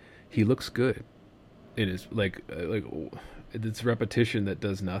looking. He looks good. It is like it's repetition that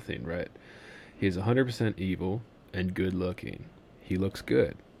does nothing, right? He is 100% evil and good looking. He looks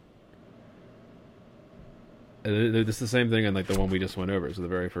good. And it's the same thing in like the one we just went over. So the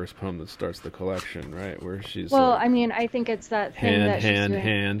very first poem that starts the collection, right? Where she's I mean, I think it's that thing that she's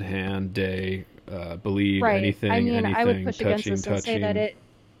doing. hand, day, believe, right. anything, I mean, anything, I would push touching, against this and say that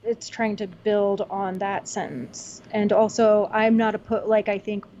it's trying to build on that sentence. And also, I'm not I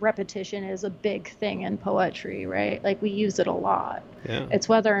think repetition is a big thing in poetry, right? Like, we use it a lot. Yeah. It's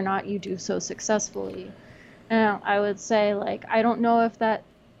whether or not you do so successfully. And I would say, like, I don't know if that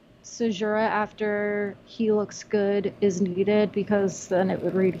caesura after he looks good is needed, because then it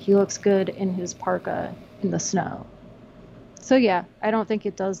would read, he looks good in his parka in the snow. So yeah, I don't think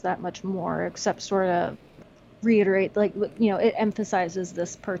it does that much more, except sort of reiterate, like, you know, it emphasizes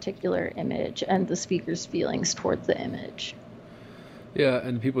this particular image and the speaker's feelings towards the image. Yeah,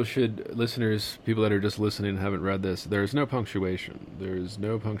 and people that are just listening and haven't read this, there's no punctuation. There's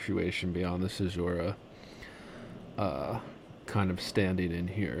no punctuation beyond the caesura kind of standing in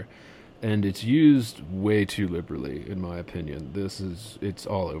here. and it's used way too liberally, in my opinion. It's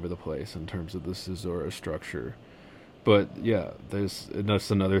all over the place in terms of the caesura structure. But yeah,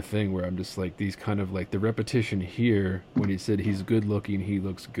 that's another thing where I'm just like, these kind of like the repetition here when he said he's good looking, he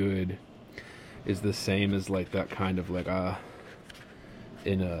looks good, is the same as like that kind of like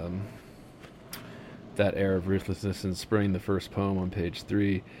in that air of ruthlessness in spring, the first poem on page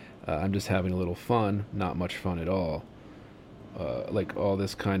 3. I'm just having a little fun, not much fun at all. Like all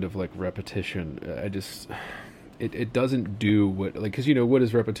this kind of like repetition, it doesn't do what, like, because what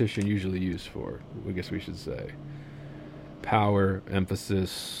is repetition usually used for? I guess we should say power,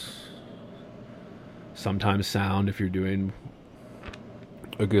 emphasis, sometimes sound if you're doing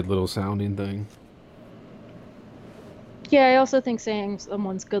a good little sounding thing. Yeah, I also think saying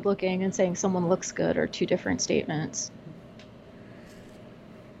someone's good looking and saying someone looks good are two different statements.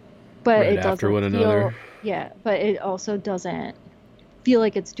 But Right it after doesn't one feel, another. yeah, but it also doesn't feel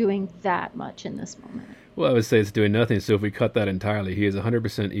like it's doing that much in this moment. Well, I would say it's doing nothing. So if we cut that entirely, he is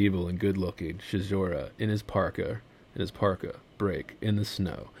 100% evil and good looking. Caesura in his parka, break in the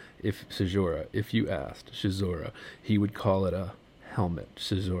snow. If Caesura, if you asked Caesura, he would call it a helmet.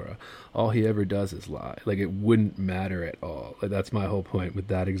 Caesura, all he ever does is lie. Like, it wouldn't matter at all. Like, that's my whole point with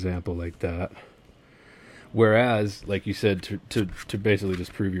that example like that. Whereas, like you said, to basically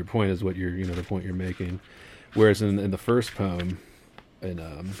just prove your point is what you're, the point you're making. Whereas in the first poem, in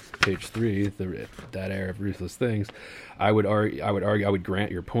page 3, that air of ruthless things, I would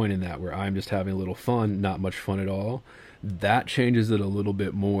grant your point in that, where I'm just having a little fun, not much fun at all. That changes it a little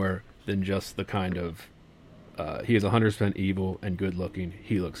bit more than just the kind of he is 100% evil and good looking,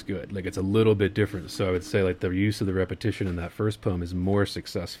 he looks good. Like, it's a little bit different. So I would say like the use of the repetition in that first poem is more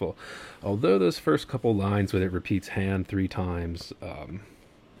successful, although those first couple lines when it repeats hand 3 times, I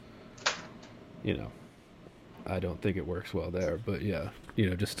don't think it works well there. But yeah,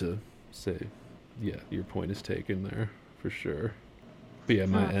 just to say, yeah, your point is taken there for sure. But yeah,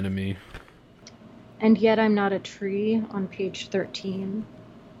 my enemy. And yet I'm not a tree on page 13.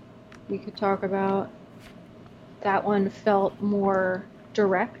 We could talk about. That one felt more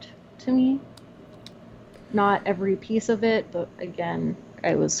direct to me. Not every piece of it, but again,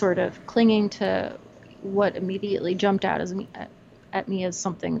 I was sort of clinging to what immediately jumped out at me as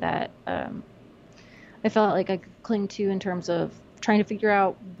something that I felt like I could cling to in terms of trying to figure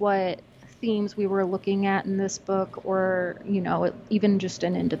out what themes we were looking at in this book, or, even just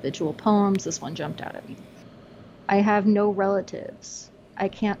in individual poems. This one jumped out at me. I have no relatives. I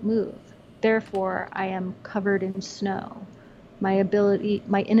can't move. Therefore, I am covered in snow. My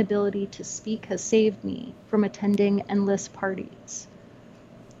inability to speak has saved me from attending endless parties.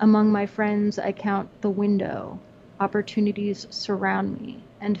 Among my friends, I count the window. Opportunities surround me.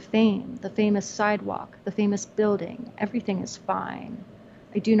 And fame, the famous sidewalk, the famous building, everything is fine.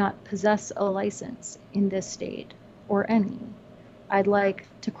 I do not possess a license in this state, or any. I'd like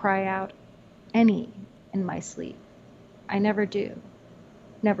to cry out, any, in my sleep. I never do.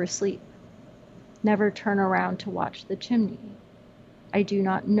 Never sleep. Never turn around to watch the chimney. I do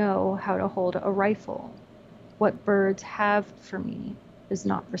not know how to hold a rifle. What birds have for me is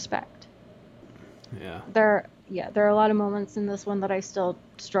not respect. Yeah. There are a lot of moments in this one that I still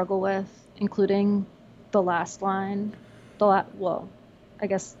struggle with, including the last line. I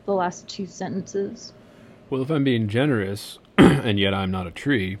guess the last 2 sentences. Well, if I'm being generous, and yet I'm not a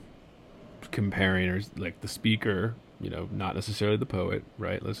tree, comparing, or like the speaker, not necessarily the poet,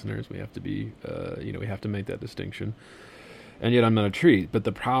 right, listeners? We have to be, we have to make that distinction. And yet I'm not a tree. But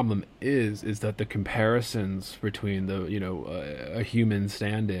the problem is that the comparisons between a human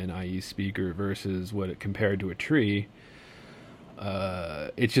stand-in, i.e. speaker, versus what it compared to a tree,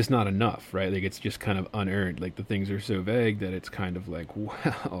 it's just not enough, right? Like, it's just kind of unearned. Like, the things are so vague that it's kind of like,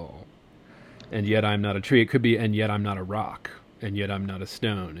 wow. And yet I'm not a tree. It could be, and yet I'm not a rock. And yet I'm not a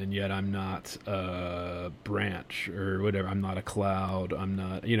stone, and yet I'm not a branch or whatever. I'm not a cloud. I'm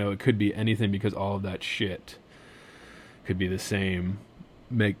not, it could be anything, because all of that shit could be the same,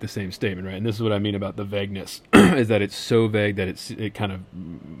 make the same statement, right? And this is what I mean about the vagueness, is that it's so vague that it kind of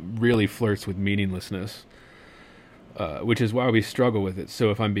really flirts with meaninglessness, which is why we struggle with it. So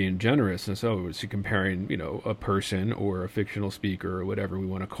if I'm being generous, and so it's comparing, a person or a fictional speaker or whatever we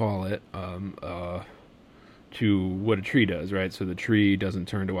want to call it, to what a tree does, right? So the tree doesn't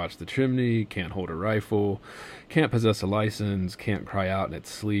turn to watch the chimney, can't hold a rifle, can't possess a license, can't cry out in its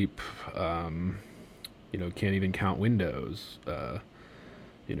sleep, can't even count windows.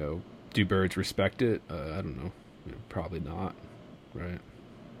 Do birds respect it? I don't know. Probably not, right?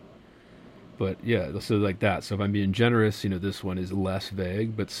 But yeah, so like that. So if I'm being generous, this one is less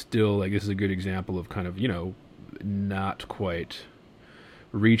vague, but still, like, this is a good example of kind of, not quite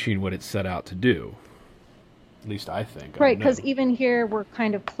reaching what it set out to do. At least I think. Right, because even here we're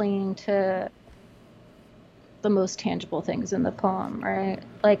kind of clinging to the most tangible things in the poem, right?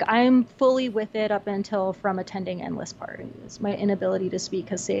 Like, I'm fully with it up until from attending endless parties. My inability to speak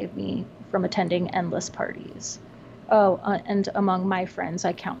has saved me from attending endless parties. Oh, and among my friends,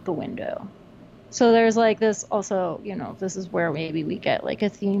 I count the window. So there's like this also, this is where maybe we get like a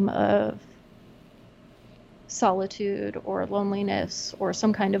theme of solitude or loneliness or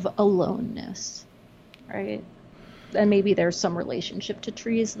some kind of aloneness, right? And maybe there's some relationship to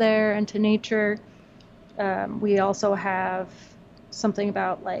trees there and to nature. We also have something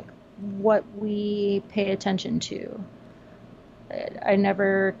about like what we pay attention to. I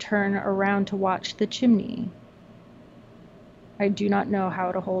never turn around to watch the chimney. I do not know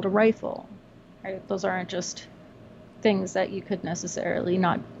how to hold a rifle. Right? Those aren't just things that you could necessarily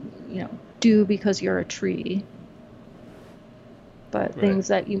not, do because you're a tree, but right. Things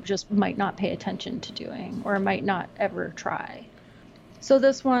that you just might not pay attention to doing or might not ever try. So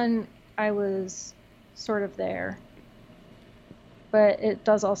this one, I was sort of there, but it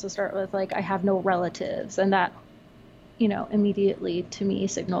does also start with like, I have no relatives, and that, immediately to me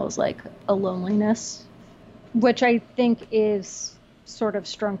signals like a loneliness, which I think is sort of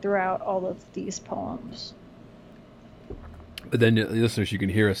strung throughout all of these poems. But then, listeners, you can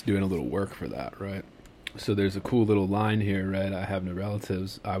hear us doing a little work for that, right? So there's a cool little line here, right? I have no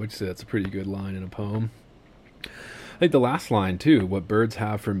relatives. I would say that's a pretty good line in a poem. I think the last line, too, what birds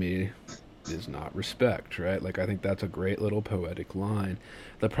have for me is not respect, right? Like, I think that's a great little poetic line.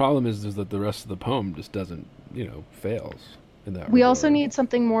 The problem is that the rest of the poem just doesn't, fails in that We regard. also need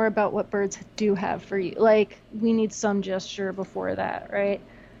something more about what birds do have for you. Like, we need some gesture before that, right?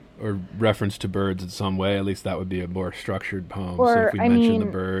 Or reference to birds in some way. At least that would be a more structured poem. So Or, if we I mention the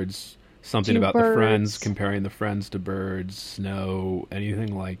mean, birds, something do about the friends, birds- comparing the friends to birds, snow,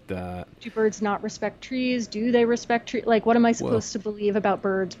 anything like that. Do birds not respect trees? Do they respect trees? Like, what am I supposed to believe about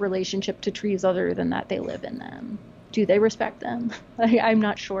birds' relationship to trees other than that they live in them? Do they respect them? I'm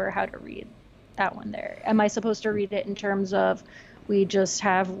not sure how to read that one there. Am I supposed to read it in terms of we just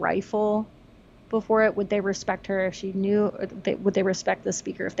have rifle before it? Would they respect her if she knew? Would they respect the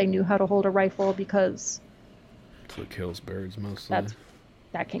speaker if they knew how to hold a rifle? Because That's what kills birds mostly.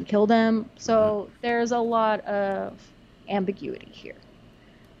 that can kill them. So there's a lot of ambiguity here.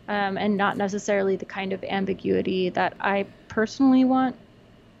 And not necessarily the kind of ambiguity that I personally want.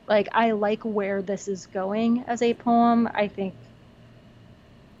 Like, I like where this is going as a poem. I think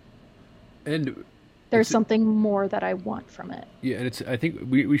And there's something more that I want from it. yeah, and I think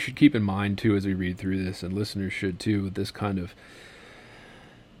we should keep in mind too as we read through this, and listeners should too, with this kind of.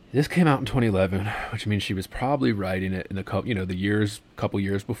 This came out in 2011, which means she was probably writing it in the couple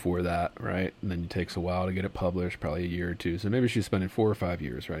years before that, right? And then it takes a while to get it published, probably a year or two. So maybe she's spending 4 or 5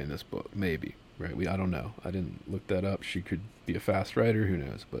 years writing this book, maybe, right? I don't know. I didn't look that up. She could be a fast writer, who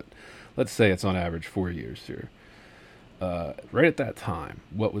knows? But let's say it's on average 4 years here. Right at that time,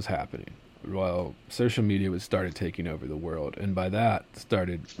 what was happening? Well, social media started taking over the world, and by that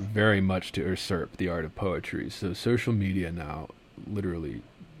started very much to usurp the art of poetry. So social media now literally.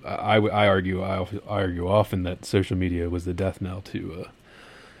 I argue often that social media was the death knell to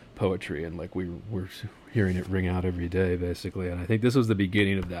poetry, and like we're hearing it ring out every day, basically. And I think this was the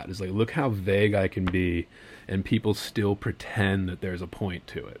beginning of that. It's like, look how vague I can be, and people still pretend that there's a point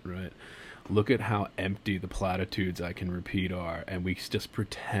to it, right? Look at how empty the platitudes I can repeat are, and we just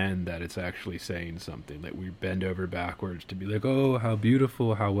pretend that it's actually saying something. Like, we bend over backwards to be like, oh, how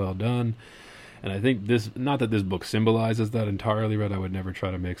beautiful, how well done. And I think not that this book symbolizes that entirely, right? I would never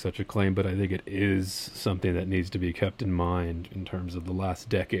try to make such a claim, but I think it is something that needs to be kept in mind in terms of the last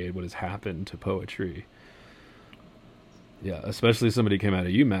decade, what has happened to poetry. Yeah, especially somebody came out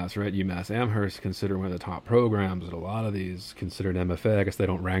of UMass, right? UMass Amherst, considered one of the top programs, and a lot of these considered MFA. I guess they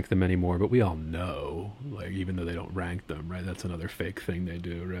don't rank them anymore, but we all know, like, even though they don't rank them, right? That's another fake thing they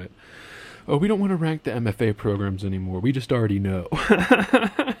do, right? Oh, we don't want to rank the MFA programs anymore. We just already know.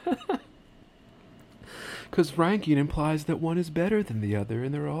 Because ranking implies that one is better than the other,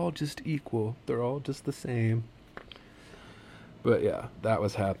 and they're all just equal. They're all just the same. But yeah, that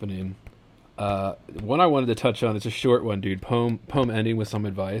was happening. One I wanted to touch on, it's a short one, dude. Poem ending with some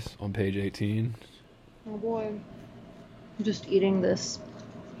advice on page 18. Oh boy. I'm just eating this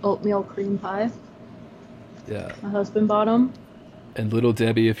oatmeal cream pie. Yeah. My husband bought them. And Little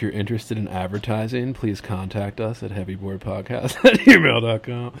Debbie, if you're interested in advertising, please contact us at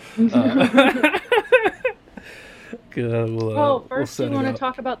heavyboardpodcast@gmail.com. First, do you want to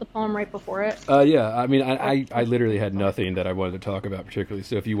talk about the poem right before it? Yeah, I mean, I literally had nothing that I wanted to talk about particularly,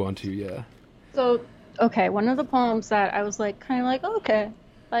 so if you want to, yeah. So, okay, one of the poems that I was like, kind of like, oh, okay,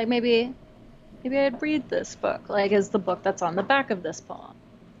 Like maybe I'd read this book. Like, is the book that's on the back of this poem.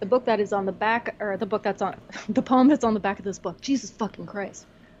 The book that is on the back, or the book that's on, the poem that's on the back of this book. Jesus fucking Christ.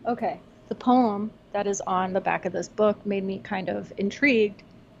 Okay. The poem that is on the back of this book made me kind of intrigued.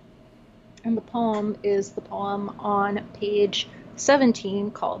 And the poem is the poem on page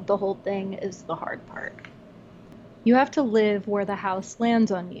 17 called The Whole Thing is the Hard Part. You have to live where the house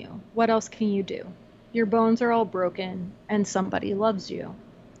lands on you. What else can you do? Your bones are all broken, and somebody loves you.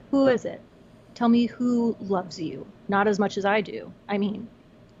 Who is it? Tell me who loves you. Not as much as I do. I mean,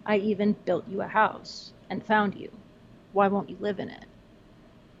 I even built you a house and found you. Why won't you live in it?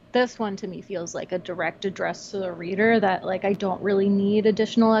 This one to me feels like a direct address to the reader that like I don't really need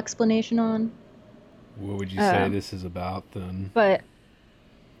additional explanation on. What would you say this is about then? But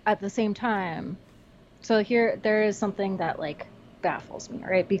at the same time, so here there is something that like baffles me,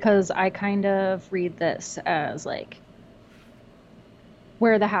 right? Because I kind of read this as like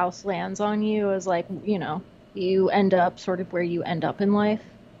where the house lands on you is like, you know, you end up sort of where you end up in life,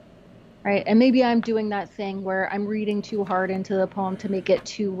 right? And maybe I'm doing that thing where I'm reading too hard into the poem to make it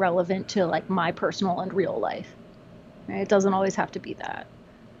too relevant to like my personal and real life. Right? It doesn't always have to be that.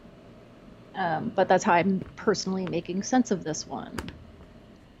 But that's how I'm personally making sense of this one.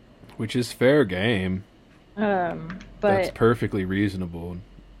 Which is fair game. But That's perfectly reasonable.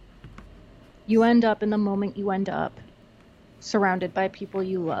 you end up in the moment you end up, surrounded by people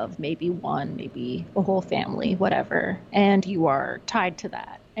you love, maybe one, maybe a whole family, whatever, and you are tied to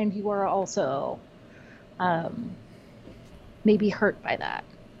that. And you are also maybe hurt by that.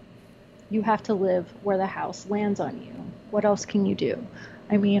 You have to live where the house lands on you. What else can you do?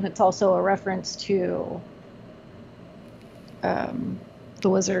 I mean, it's also a reference to The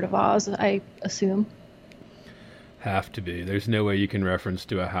Wizard of Oz, I assume. Have to be. There's no way you can reference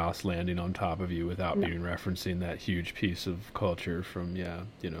to a house landing on top of you without being referencing that huge piece of culture from,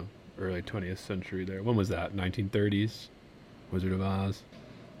 early 20th century there. When was that? 1930s? Wizard of Oz?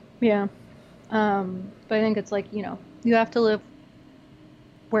 Yeah. But I think it's like, you know, you have to live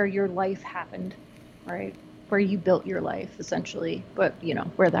where your life happened, right? Where you built your life, essentially. But, you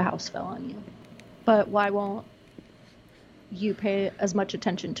know, where the house fell on you. But why won't you pay as much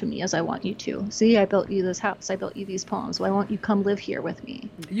attention to me as I want you to? See, I built you this house. I built you these poems. Why won't you come live here with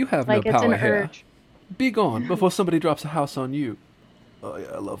me? You have like, no it's power an here. urge. Be gone before somebody drops a house on you. Oh, yeah,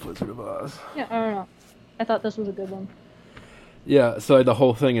 I love Wizard of Oz. Yeah, I don't know. I thought this was a good one. Yeah, so the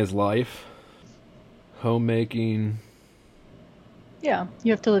whole thing is life. Homemaking. Yeah,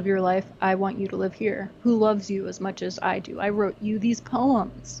 you have to live your life. I want you to live here. Who loves you as much as I do? I wrote you these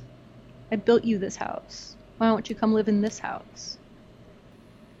poems. I built you this house. Why don't you come live in this house?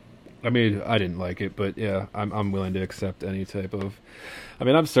 I mean, I didn't like it, but yeah, I'm willing to accept any type of... I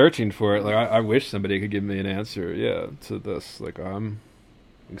mean, I'm searching for it. Like, I wish somebody could give me an answer, to this. Like,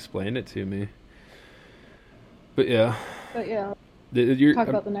 explain it to me. But yeah. Talk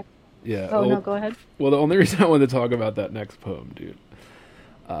about the next... Yeah. Oh, no, go ahead. Well, the only reason I wanted to talk about that next poem, dude,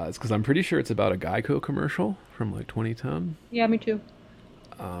 is because I'm pretty sure it's about a Geico commercial from, like, 2010. Yeah, me too.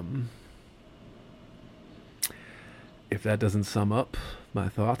 If that doesn't sum up my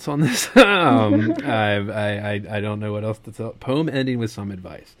thoughts on this, I don't know what else to tell. Poem ending with some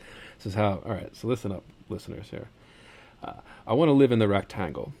advice. This is how. All right, so listen up, listeners. Here, I want to live in the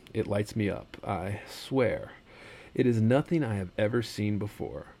rectangle. It lights me up. I swear, it is nothing I have ever seen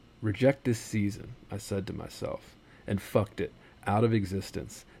before. Reject this season, I said to myself, and fucked it out of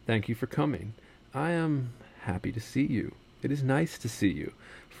existence. Thank you for coming. I am happy to see you. It is nice to see you.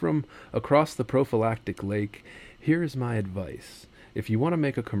 From across the prophylactic lake, here is my advice. If you want to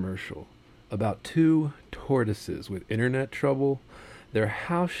make a commercial about two tortoises with internet trouble, their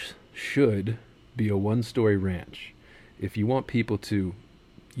house should be a one-story ranch. If you want people to,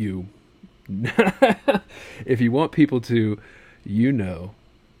 if you want people to,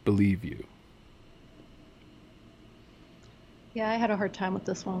 believe you. Yeah, I had a hard time with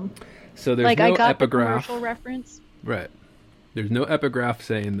this one. So there's like, no I got epigraph. The commercial reference. Right. There's no epigraph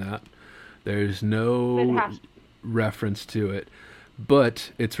saying that. There's no reference to it.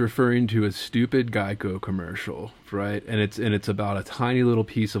 But it's referring to a stupid Geico commercial, right? And it's about a tiny little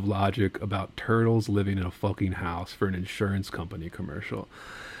piece of logic about turtles living in a fucking house for an insurance company commercial.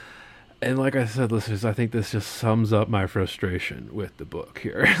 And like I said, listeners, I think this just sums up my frustration with the book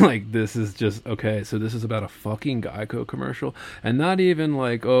here. Like, this is just, okay, so this is about a fucking Geico commercial. And not even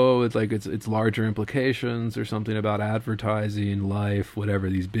like, oh, it's like it's larger implications or something about advertising, life, whatever,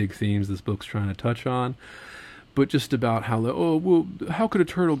 these big themes this book's trying to touch on. But just about how could a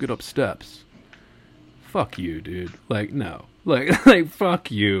turtle get up steps? Fuck you, dude. Like, no. Like, fuck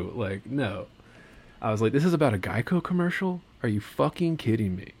you. Like, no. I was like, this is about a Geico commercial? Are you fucking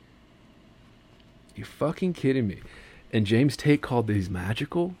kidding me? You fucking kidding me? And James Tate called these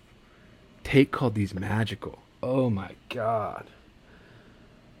magical? Tate called these magical. Oh my god.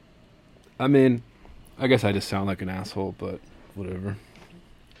 I mean, I guess I just sound like an asshole, but whatever.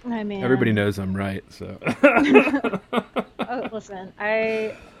 I mean, everybody knows I'm right, so. Oh, listen,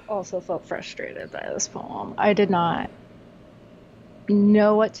 I also felt frustrated by this poem. I did not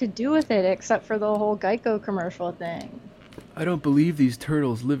know what to do with it except for the whole Geico commercial thing. I don't believe these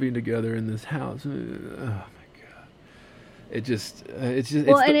turtles living together in this house. Oh my god. It's just.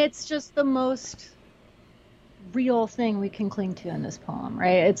 Well, it's just the most real thing we can cling to in this poem,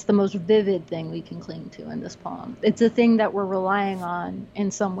 right? It's the most vivid thing we can cling to in this poem. It's a thing that we're relying on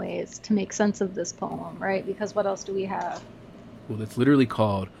in some ways to make sense of this poem, right? Because what else do we have? Well, it's literally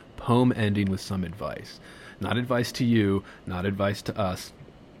called Poem Ending with Some Advice. Not advice to you, not advice to us,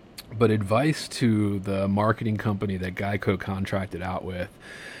 but advice to the marketing company that Geico contracted out with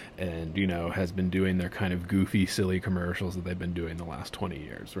and, you know, has been doing their kind of goofy, silly commercials that they've been doing the last 20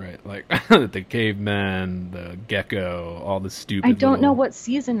 years, right? Like the caveman, the gecko, all the stupid I don't know little... what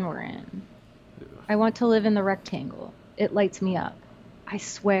season we're in. I want to live in the rectangle. It lights me up. I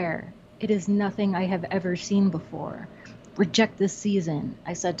swear, it is nothing I have ever seen before. Reject this season,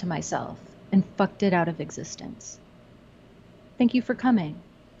 I said to myself, and fucked it out of existence. Thank you for coming.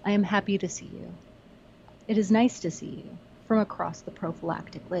 I am happy to see you. It is nice to see you from across the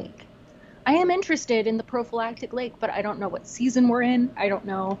prophylactic lake. I am interested in the prophylactic lake, but I don't know what season we're in. I don't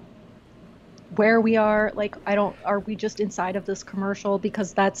know where we are. Like, are we just inside of this commercial?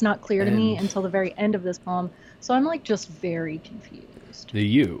 Because that's not clear to me until the very end of this poem. So I'm like just very confused. The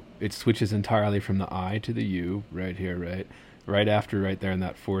U. It switches entirely from the I to the U right here, right? Right after, right there in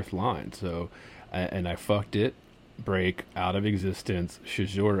that fourth line. So, and I fucked it, break, out of existence,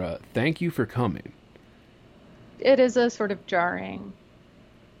 Shizura, thank you for coming. It is a sort of jarring.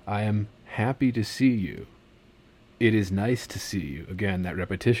 I am happy to see you. It is nice to see you. Again, that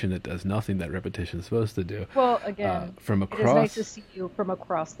repetition that does nothing that repetition is supposed to do. Well, again, from across... it is nice to see you from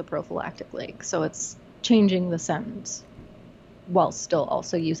across the prophylactic lake. So it's changing the sentence while still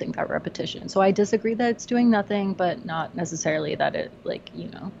also using that repetition. So I disagree that it's doing nothing, but not necessarily that it, like, you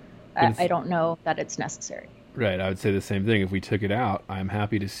know, I don't know that it's necessary. Right, I would say the same thing. If we took it out, I'm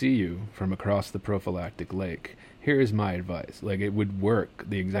happy to see you from across the prophylactic lake. Here is my advice. Like, it would work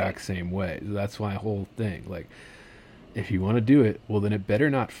the exact same way. That's my whole thing. Like, if you want to do it, well, then it better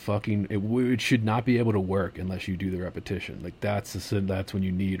not fucking... It should not be able to work unless you do the repetition. Like, that's when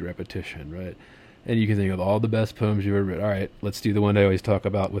you need repetition, right? And you can think of all the best poems you've ever read. All right, let's do the one I always talk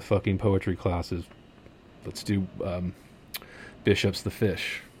about with fucking poetry classes. Let's do Bishop's The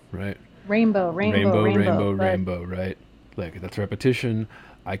Fish, right? Rainbow, right? Like, that's repetition.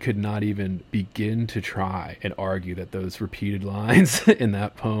 I could not even begin to try and argue that those repeated lines in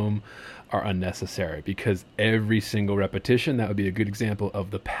that poem are unnecessary, because every single repetition, that would be a good example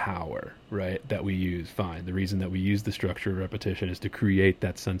of the power, right, that we use. Fine. The reason that we use the structure of repetition is to create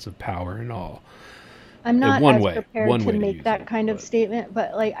that sense of power and all. I'm not prepared to make that kind of statement,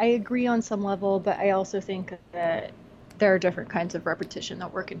 but like, I agree on some level, but I also think that there are different kinds of repetition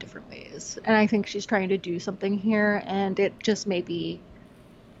that work in different ways. And I think she's trying to do something here, and it just maybe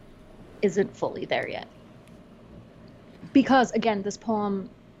isn't fully there yet. Because, again, this poem,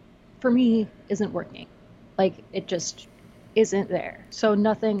 for me, isn't working. Like, it just isn't there. So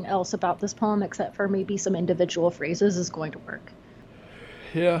nothing else about this poem, except for maybe some individual phrases, is going to work.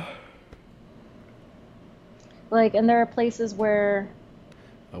 Yeah. Like, and there are places where...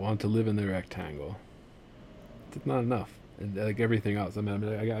 I want to live in the rectangle. It's not enough. And like everything else, I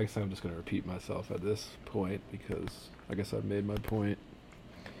guess I'm just going to repeat myself at this point, because I guess I've made my point.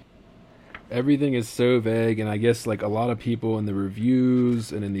 Everything is so vague, and I guess like a lot of people in the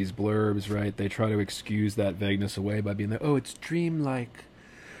reviews and in these blurbs, right, they try to excuse that vagueness away by being like, oh, it's dreamlike.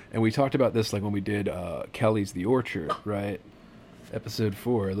 And we talked about this like when we did Kelly's The Orchard, right? Episode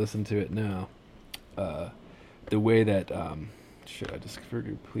 4, listen to it now. The way that... shit, I just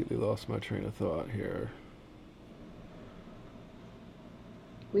completely lost my train of thought here.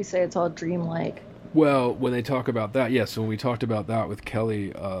 We say it's all dreamlike. Well, when they talk about that, yes, so when we talked about that with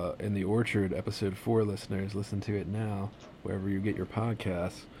Kelly in The Orchard, episode 4, listeners, listen to it now, wherever you get your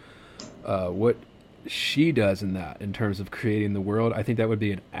podcasts. What she does in that, in terms of creating the world, I think that would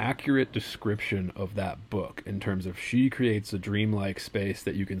be an accurate description of that book, in terms of she creates a dreamlike space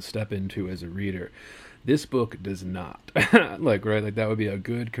that you can step into as a reader. This book does not. Like, right? Like, that would be a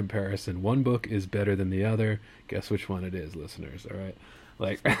good comparison. One book is better than the other. Guess which one it is, listeners, all right?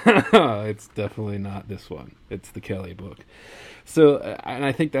 Like, it's definitely not this one. It's the Kelly book. So, and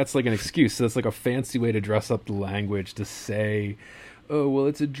I think that's like an excuse. So it's like a fancy way to dress up the language to say, oh, well,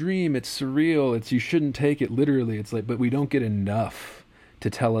 it's a dream, it's surreal, you shouldn't take it literally. It's like, but we don't get enough to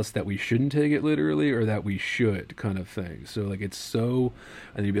tell us that we shouldn't take it literally or that we should, kind of thing. So, like, it's so,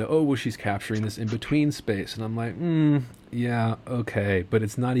 and you'd be like, oh, well, she's capturing this in-between space. And I'm like, yeah, okay. But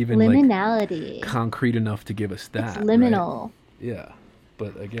it's not even, liminality. Like, concrete enough to give us that. It's liminal. Right? Yeah.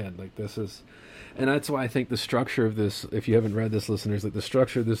 But again, like, this is, and that's why I think the structure of this, if you haven't read this, listeners, like, the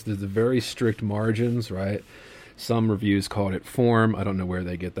structure of this, there's the very strict margins, right? Some reviews called it form. I don't know where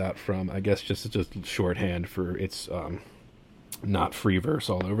they get that from. I guess just shorthand for it's not free verse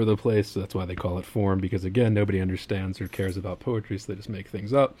all over the place. So that's why they call it form, because again, nobody understands or cares about poetry, so they just make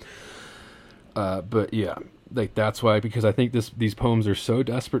things up. But yeah, like, that's why, because I think these poems are so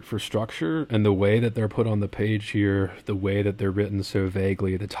desperate for structure, and the way that they're put on the page here, the way that they're written so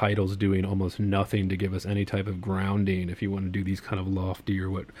vaguely, the title's doing almost nothing to give us any type of grounding. If you want to do these kind of lofty, or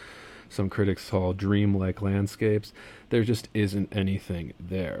what some critics call dreamlike landscapes, there just isn't anything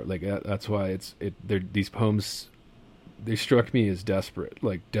there. Like, that's why these poems, they struck me as desperate,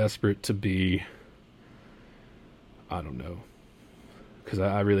 like desperate to be, I don't know, because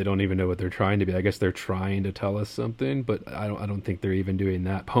I really don't even know what they're trying to be. I guess they're trying to tell us something, but I don't think they're even doing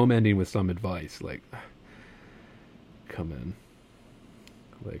that. Poem ending with some advice, like, come in,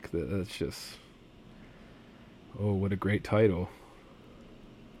 like, that's just, oh, what a great title.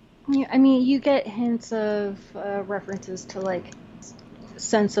 Yeah, I mean, you get hints of references to, like,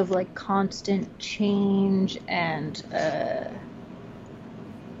 sense of, like, constant change and how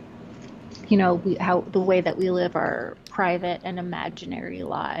the way that we live our private and imaginary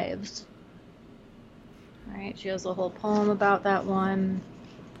lives. Right? She has a whole poem about that one.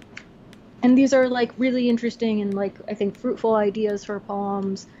 And these are, like, really interesting and, like, I think fruitful ideas for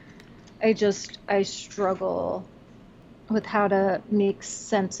poems. I struggle with how to make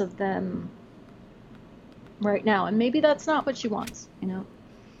sense of them right now, and maybe that's not what she wants.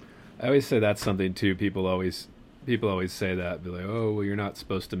 I always say that's something too. People always say that, be like, oh, well, you're not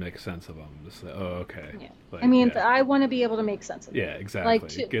supposed to make sense of them. Just like, oh, okay. Yeah. Like, I mean, yeah. I want to be able to make sense of it. Yeah, exactly.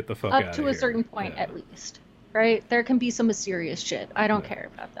 Like, get the fuck out of here. Up to a certain point, at least. Right? There can be some serious shit. I don't care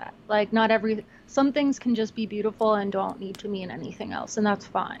about that. Like, some things can just be beautiful and don't need to mean anything else, and that's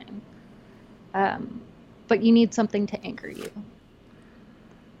fine. But you need something to anchor you.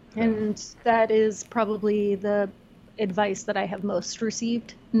 And that is probably the advice that I have most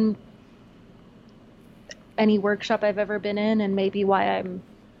received in any workshop I've ever been in, and maybe why I'm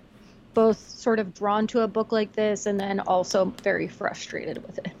both sort of drawn to a book like this and then also very frustrated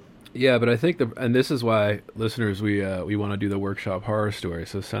with it. Yeah, but I think and this is why, listeners, we want to do the workshop horror stories.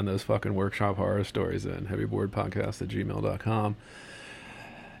 So send those fucking workshop horror stories in, heavyboardpodcast@gmail.com.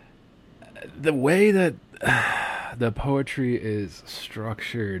 The way that the poetry is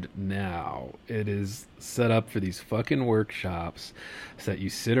structured now, it is set up for these fucking workshops so that you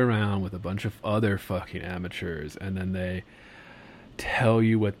sit around with a bunch of other fucking amateurs and then they tell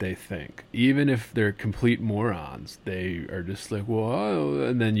you what they think. Even if they're complete morons, they are just like, well,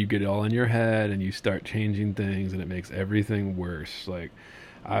 and then you get it all in your head and you start changing things and it makes everything worse. Like,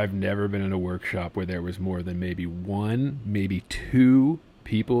 I've never been in a workshop where there was more than maybe one, maybe two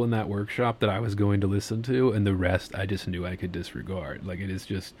people in that workshop that I was going to listen to, and the rest I just knew I could disregard. Like, it is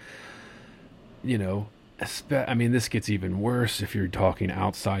just, I mean, this gets even worse if you're talking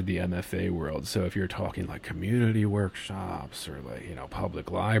outside the MFA world. So if you're talking like community workshops or like,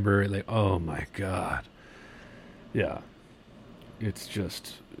 public library, like, oh my God. Yeah. It's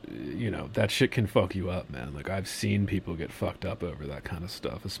just, that shit can fuck you up, man. Like, I've seen people get fucked up over that kind of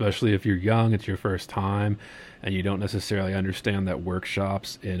stuff, especially if you're young, it's your first time, and you don't necessarily understand that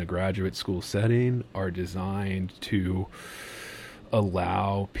workshops in a graduate school setting are designed to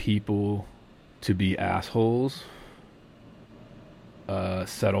allow people to be assholes,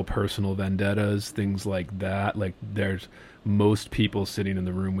 settle personal vendettas, things like that. Like, most people sitting in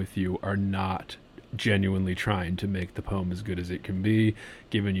the room with you are not genuinely trying to make the poem as good as it can be,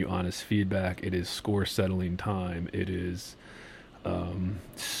 giving you honest feedback. It is score settling time. It is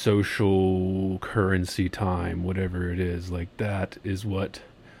social currency time, whatever it is. Like, that is what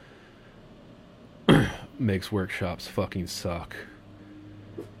makes workshops fucking suck.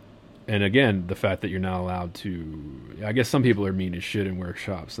 And again, the fact that you're not allowed to, I guess some people are mean as shit in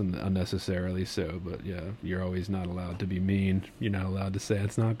workshops, and unnecessarily so, but yeah, you're always not allowed to be mean. You're not allowed to say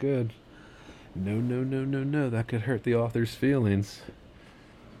it's not good. No, that could hurt the author's feelings.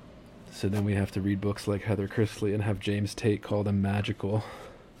 So then we have to read books like Heather Chrisley and have James Tate call them magical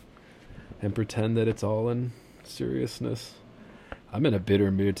and pretend that it's all in seriousness. I'm in a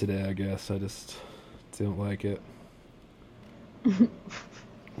bitter mood today, I guess. I just don't like it.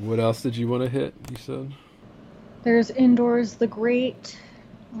 What else did you want to hit, you said? There's Indoors the Great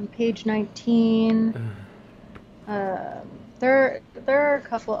on page 19. There are a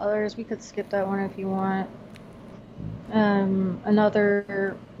couple others. We could skip that one if you want.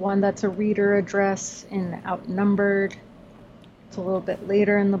 Another one that's a reader address in Outnumbered. It's a little bit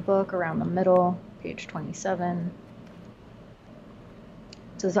later in the book, around the middle, page 27.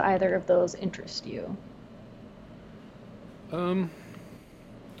 Does either of those interest you? I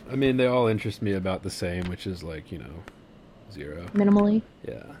mean, they all interest me about the same, which is like, 0. Minimally?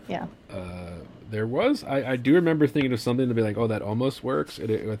 Yeah. Yeah. There was, I do remember thinking of something to be like, oh, that almost works.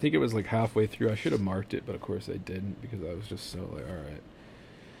 I think it was like halfway through. I should have marked it, but of course I didn't because I was just so like, all right.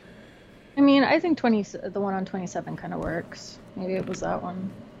 I mean, I think the one on 27 kind of works. Maybe it was that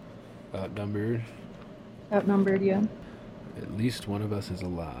one. Outnumbered. Outnumbered, yeah. At least one of us is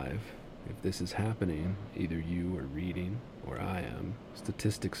alive. If this is happening, either you are reading or I am.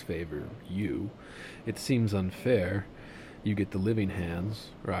 Statistics favor you. It seems unfair. You get the living hands,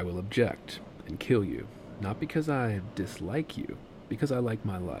 or I will object and kill you. Not because I dislike you, because I like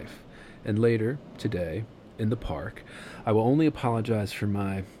my life. And later, today, in the park, I will only apologize for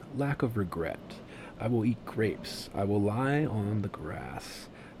my lack of regret. I will eat grapes. I will lie on the grass.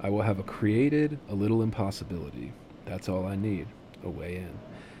 I will have created a little impossibility. That's all I need, a way in.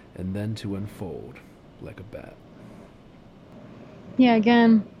 And then to unfold like a bat. Yeah,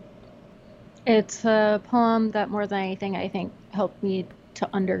 again, it's a poem that more than anything I think helped me to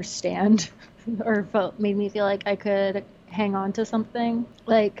understand or made me feel like I could hang on to something.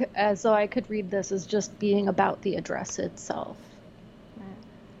 Like, as though I could read this as just being about the address itself.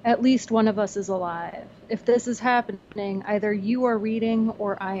 At least one of us is alive. If this is happening, either you are reading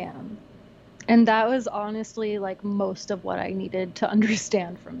or I am. And that was honestly like most of what I needed to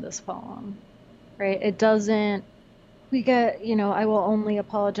understand from this poem, right? It doesn't, we get, I will only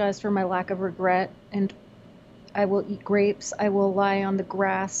apologize for my lack of regret, and I will eat grapes. I will lie on the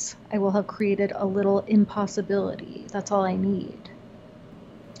grass. I will have created a little impossibility. That's all I need.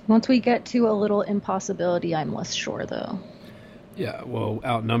 Once we get to a little impossibility, I'm less sure though. Yeah, well,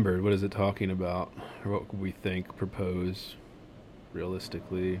 Outnumbered, what is it talking about? Or what could we think, propose,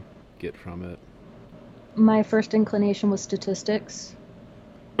 realistically get from it? My first inclination was statistics.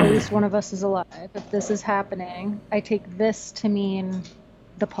 At least one of us is alive. If this is happening, I take this to mean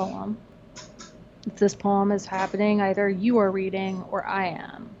the poem. If this poem is happening, either you are reading or I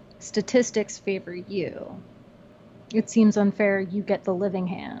am. Statistics favor you. It seems unfair you get the living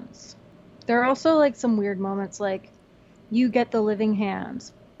hands. There are also like some weird moments like, you get the living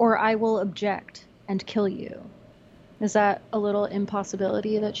hands, or I will object and kill you. Is that a little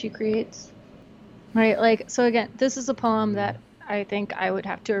impossibility that she creates? Right, like, so again, this is a poem that I think I would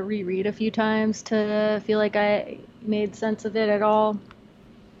have to reread a few times to feel like I made sense of it at all.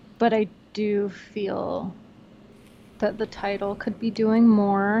 But I do feel that the title could be doing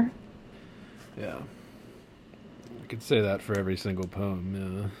more. Yeah. I could say that for every single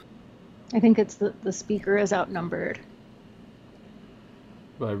poem, yeah. I think it's the speaker is outnumbered.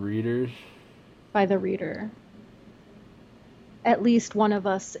 By readers? By the reader. At least one of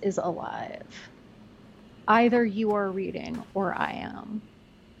us is alive. Either you are reading or I am.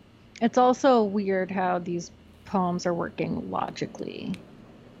 It's also weird how these poems are working logically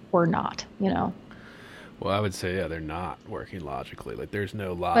or not, Well, I would say, yeah, they're not working logically. Like, there's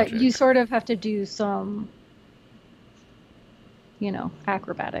no logic. But you sort of have to do some,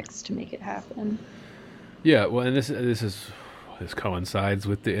 acrobatics to make it happen. Yeah, well, and this coincides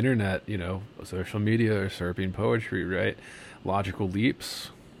with the internet, social media usurping poetry, right? Logical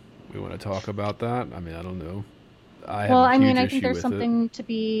leaps. We want to talk about that. I mean, I don't know. I think there's something to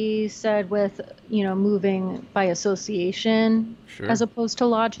be said with, moving by association as opposed to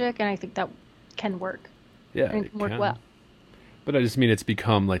logic, and I think that can work. Yeah, and it can work well. But I just mean it's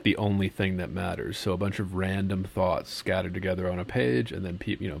become like the only thing that matters. So a bunch of random thoughts scattered together on a page, and then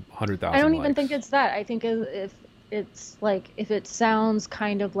 100,000. I don't even think it's that. I think if it's like if it sounds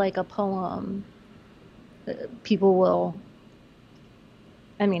kind of like a poem, people will.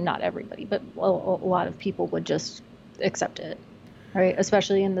 I mean, not everybody, but a lot of people would just accept it, right?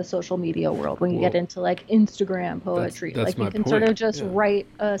 Especially in the social media world, when you get into like Instagram poetry, that's like you can point. sort of just write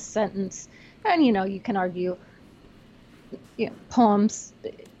a sentence, and you can argue, poems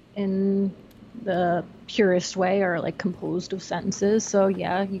in the purest way are like composed of sentences. So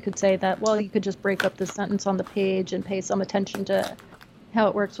yeah, you could say that. Well, you could just break up the sentence on the page and pay some attention to how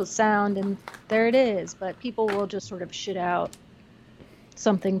it works with sound, and there it is. But people will just sort of shit out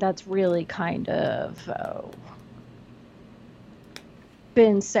something that's really kind of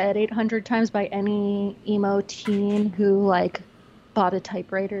been said 800 times by any emo teen who like bought a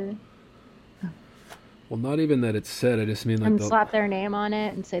typewriter Well, not even that it's said. I just mean like and slap their name on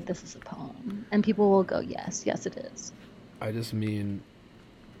it and say this is a poem, and people will go, yes, yes, it is. I just mean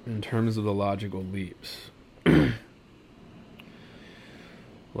in terms of the logical leaps.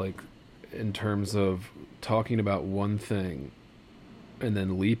 Like in terms of talking about one thing and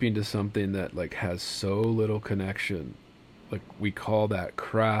then leaping to something that like has so little connection. Like we call that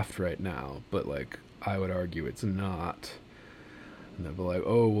craft right now, but like I would argue it's not. And they'll be like,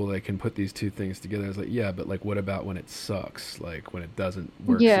 oh, well, they can put these two things together. I was like, yeah, but like, what about when it sucks? Like when it doesn't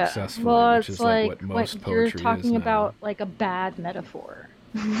work successfully, well, which is like what most poetry is now. You're talking about like a bad metaphor.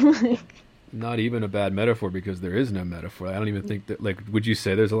 Not even a bad metaphor, because there is no metaphor. I don't even think that, like, would you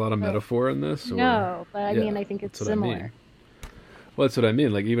say there's a lot of metaphor in this? Or? No, but I mean, I think it's similar. I mean. Well, that's what I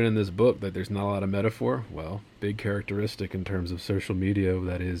mean. Like, even in this book, like, there's not a lot of metaphor. Well, big characteristic in terms of social media,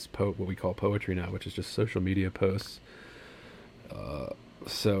 that is what we call poetry now, which is just social media posts.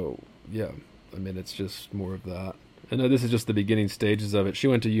 So, yeah, I mean, it's just more of that. I know this is just the beginning stages of it. She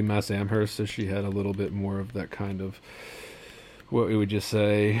went to UMass Amherst, so she had a little bit more of that kind of, what we would just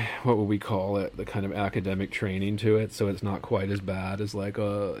say, what would we call it, the kind of academic training to it, so it's not quite as bad as like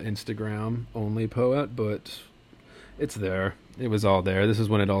a Instagram-only poet, but it's there. It was all there. This is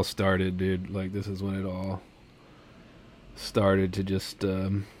when it all started, dude. Like, this is when it all started to just...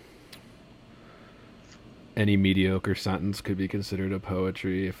 any mediocre sentence could be considered a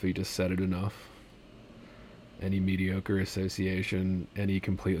poetry if we just said it enough. Any mediocre association, any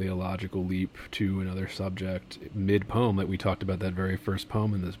completely illogical leap to another subject mid-poem, like we talked about that very first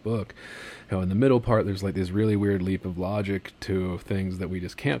poem in this book. How in the middle part there's like this really weird leap of logic to things that we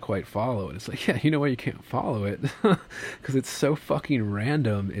just can't quite follow. And it's like, yeah, you know why you can't follow it? Because it's so fucking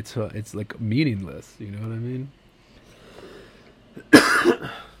random. It's like meaningless. You know what I mean?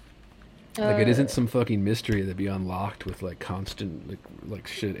 Like, it isn't some fucking mystery that be unlocked with like constant like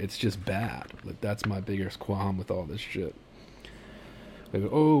shit. It's just bad. Like, that's my biggest qualm with all this shit. Like,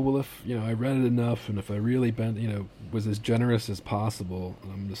 oh, well, if, you know, I read it enough, and if I really was as generous as possible,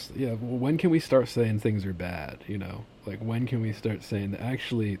 and I'm just, yeah, well, when can we start saying things are bad, you know? Like, when can we start saying that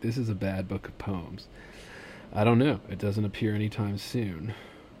actually this is a bad book of poems? I don't know. It doesn't appear anytime soon.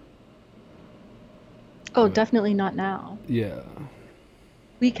 Oh, but definitely not now. Yeah.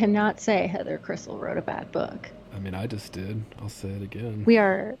 We cannot say Heather Christle wrote a bad book. I mean, I just did. I'll say it again. We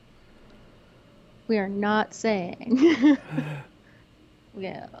are not saying.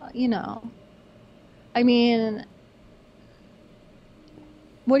 Yeah, you know. I mean,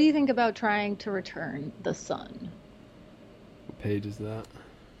 what do you think about trying to return the sun? What page is that?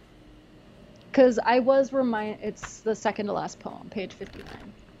 Because I was reminded, it's the second to last poem, page 59.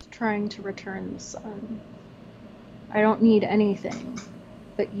 Trying to return the sun. I don't need anything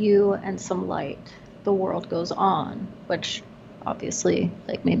but you and some light. The world goes on, which obviously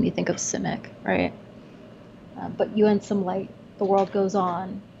like made me think of Cynic, right? But you and some light, the world goes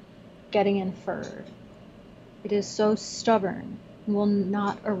on, getting inferred. It is so stubborn and will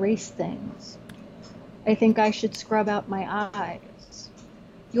not erase things. I think I should scrub out my eyes.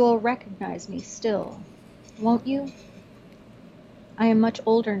 You'll recognize me still, won't you? I am much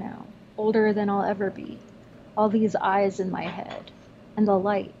older now, older than I'll ever be. All these eyes in my head. And the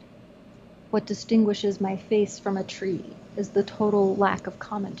light. What distinguishes my face from a tree is the total lack of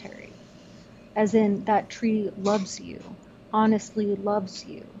commentary. As in, that tree loves you, honestly loves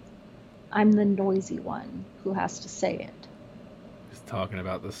you. I'm the noisy one who has to say it. It's talking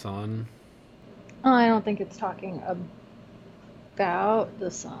about the sun. Oh, I don't think it's talking about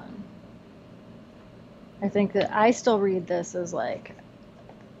the sun. I think that I still read this as like,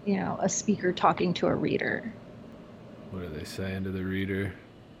 you know, a speaker talking to a reader. What are they saying to the reader?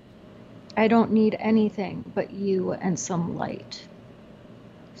 I don't need anything but you and some light.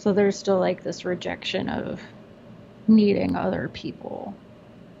 So there's still like this rejection of needing other people,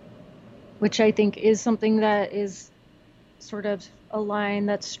 which I think is something that is sort of a line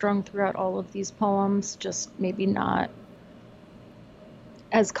that's strung throughout all of these poems, just maybe not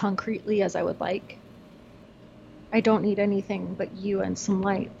as concretely as I would like. I don't need anything but you and some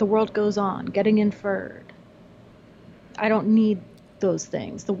light. The world goes on, getting inferred. I don't need those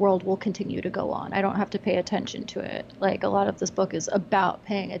things. The world will continue to go on. I don't have to pay attention to it. Like, a lot of this book is about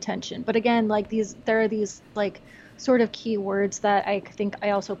paying attention. But again, like, there are these like sort of key words that I think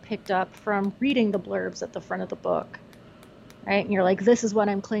I also picked up from reading the blurbs at the front of the book. Right? And you're like, this is what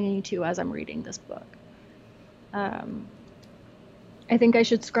I'm clinging to as I'm reading this book. I think I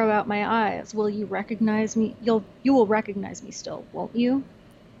should scrub out my eyes. Will you recognize me? You will recognize me still, won't you?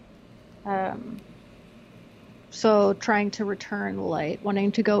 Um, so trying to return light,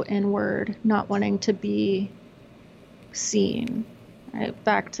 wanting to go inward, not wanting to be seen. Right?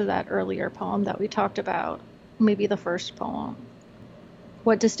 Back to that earlier poem that we talked about, maybe the first poem.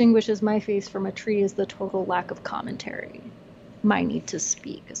 What distinguishes my face from a tree is the total lack of commentary. My need to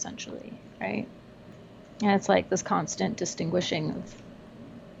speak, essentially, right? And it's like this constant distinguishing of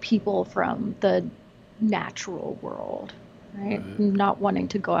people from the natural world, right? Not wanting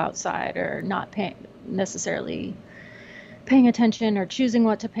to go outside or not necessarily paying attention or choosing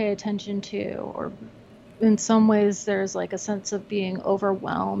what to pay attention to, or in some ways there's like a sense of being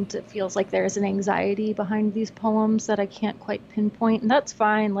overwhelmed. It feels like there's an anxiety behind these poems that I can't quite pinpoint, and that's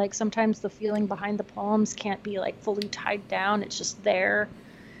fine. Like sometimes the feeling behind the poems can't be like fully tied down, it's just there.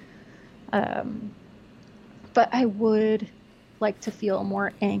 But I would like to feel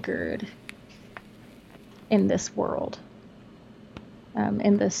more anchored in this world,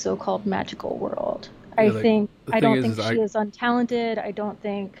 in this so-called magical world. I don't think she is untalented. I don't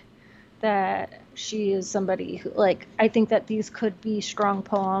think that she is somebody who, like, I think that these could be strong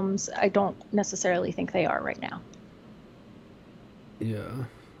poems. I don't necessarily think they are right now. Yeah.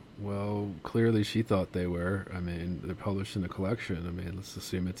 Well, clearly she thought they were. I mean, they're published in the collection. I mean, let's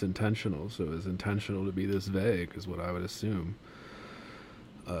assume it's intentional. So it's intentional to be this vague is what I would assume.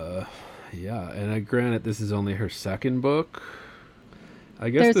 Yeah, and granted, this is only her second book. I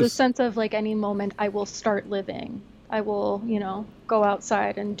guess there's a sense of like any moment I will start living. I will, go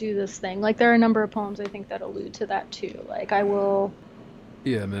outside and do this thing. Like there are a number of poems I think that allude to that too. Like I will.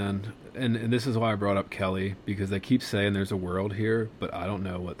 Yeah, man. And this is why I brought up Kelly, because they keep saying there's a world here, but I don't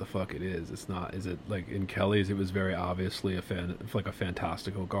know what the fuck it is. It's not. Is it like in Kelly's? It was very obviously a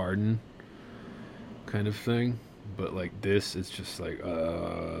fantastical garden kind of thing, but like this, it's just like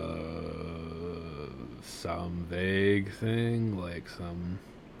some vague thing, like some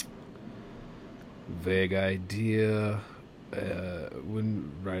vague idea. When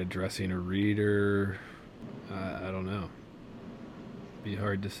addressing a reader, I don't know. Be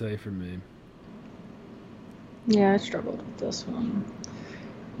hard to say for me. Yeah, I struggled with this one.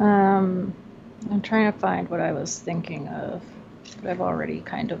 I'm trying to find what I was thinking of, but I've already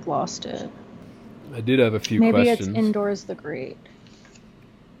kind of lost it. I did have a few Maybe questions. Maybe it's Indoors the Great.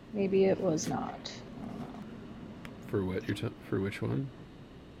 Maybe it was not. I don't know. For what for which one?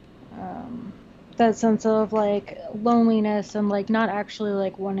 That sense of like loneliness and like not actually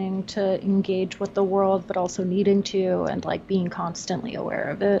like wanting to engage with the world, but also needing to, and like being constantly aware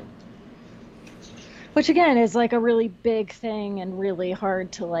of it. Which again is like a really big thing and really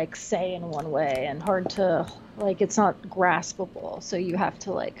hard to like say in one way, and hard to like, it's not graspable. So you have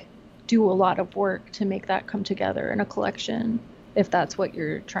to like do a lot of work to make that come together in a collection, if that's what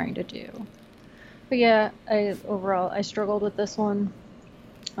you're trying to do. But yeah, I struggled with this one.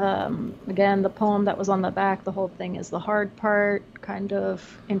 Again, the poem that was on the back, the whole thing is the hard part, kind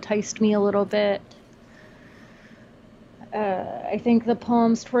of enticed me a little bit. I think the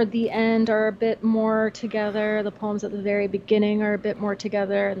poems toward the end are a bit more together. The poems at the very beginning are a bit more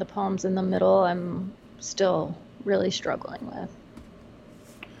together, and the poems in the middle I'm still really struggling with.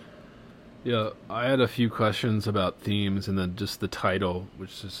 Yeah, I had a few questions about themes, and then just the title,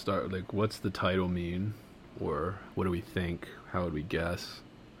 which just start like, what's the title mean, or what do we think? How would we guess?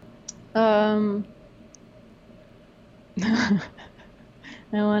 I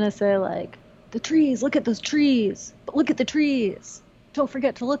want to say like, the trees, look at those trees, but look at the trees, don't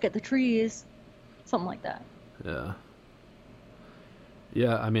forget to look at the trees, something like that.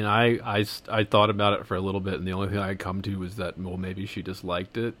 Yeah, I mean, I thought about it for a little bit, and the only thing I could come to was that, well, maybe she just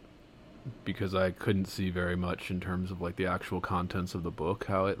liked it, because I couldn't see very much in terms of like the actual contents of the book,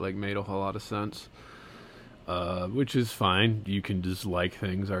 how it like made a whole lot of sense. Which is fine. You can just like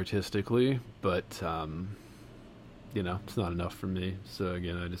things artistically, but it's not enough for me. So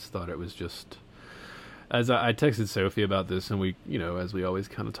again, I just thought it was just, as I texted Sophie about this, and we, as we always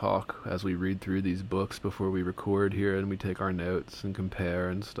kind of talk as we read through these books before we record here, and we take our notes and compare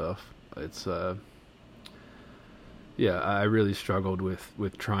and stuff. It's I really struggled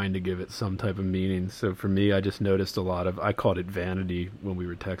with trying to give it some type of meaning. So for me, I just noticed a lot of, I called it vanity when we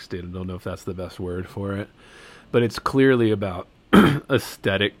were texting. I don't know if that's the best word for it, but it's clearly about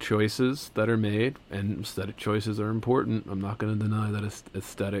aesthetic choices that are made, and aesthetic choices are important. I'm not going to deny that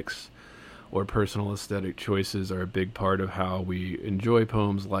aesthetics or personal aesthetic choices are a big part of how we enjoy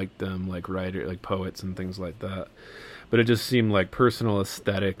poems, like them, like poets and things like that. But it just seemed like personal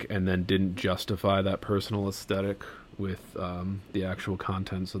aesthetic, and then didn't justify that personal aesthetic with the actual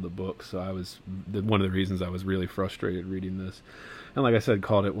contents of the book. So one of the reasons I was really frustrated reading this, and like I said,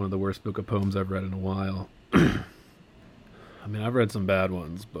 called it one of the worst book of poems I've read in a while. I mean, I've read some bad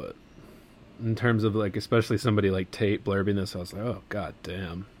ones, but in terms of like, especially somebody like Tate blurbing this, I was like, oh god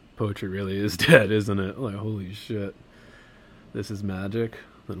damn, poetry really is dead, isn't it? Like, holy shit, this is magic.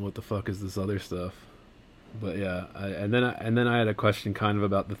 Then what the fuck is this other stuff? But yeah, and then I had a question kind of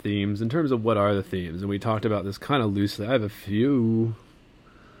about the themes in terms of what are the themes, and we talked about this kind of loosely. I have a few.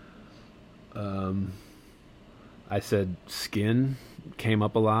 I said skin came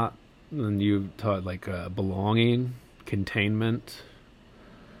up a lot, and you taught like belonging, containment.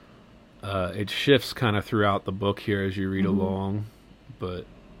 It shifts kind of throughout the book here as you read along, but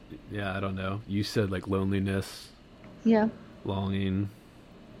yeah, I don't know. You said like loneliness, Yeah. longing.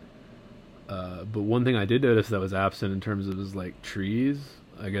 But one thing I did notice that was absent in terms of is like trees.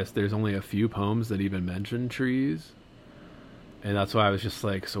 I guess there's only a few poems that even mention trees. And that's why I was just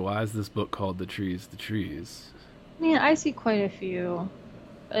like, so why is this book called The Trees, The Trees? I mean, I see quite a few.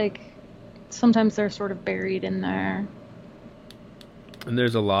 Like, sometimes they're sort of buried in there. And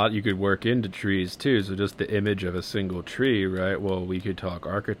there's a lot you could work into trees too. So just the image of a single tree, right? Well, we could talk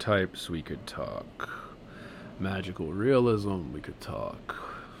archetypes. We could talk magical realism. We could talk,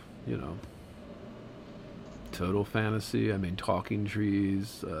 total fantasy. I mean, talking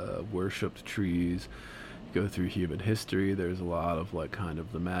trees, worshipped trees. You go through human history, there's a lot of like kind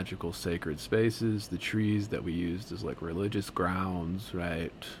of the magical sacred spaces, the trees that we used as like religious grounds,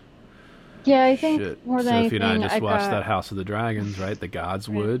 right? Yeah, I think Shit. more than Sophie anything, and I just watched got... that House of the Dragons, right? The gods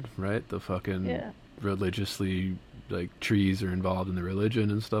Right. would, right? The fucking Yeah. religiously, like, trees are involved in the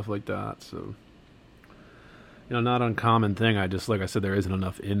religion and stuff like that, so... not uncommon thing. I just, like I said, there isn't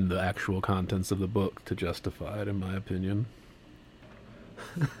enough in the actual contents of the book to justify it, in my opinion.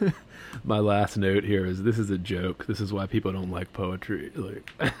 My last note here is this is a joke. This is why people don't like poetry, like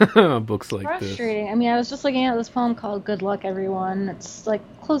books like this. Frustrating. I mean, I was just looking at this poem called Good Luck, Everyone. It's like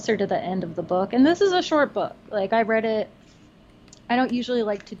closer to the end of the book. And this is a short book. Like, I read it. I don't usually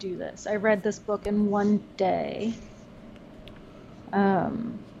like to do this. I read this book in one day.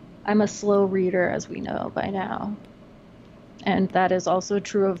 I'm a slow reader, as we know by now. And that is also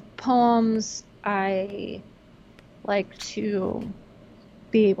true of poems. I like to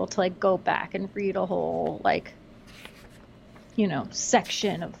be able to like go back and read a whole like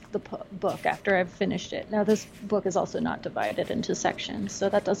section of the book after I've finished it. Now this book is also not divided into sections, so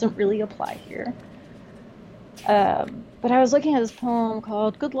that doesn't really apply here. But I was looking at this poem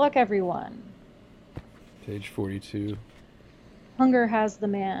called Good Luck, Everyone. Page 42. Hunger has the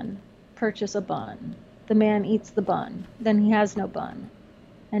man purchase a bun. The man eats the bun, then he has no bun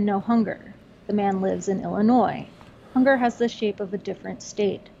and no hunger. The man lives in Illinois. Hunger has the shape of a different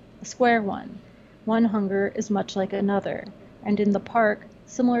state, a square one. One hunger is much like another, and in the park,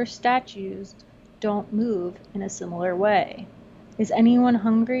 similar statues don't move in a similar way. Is anyone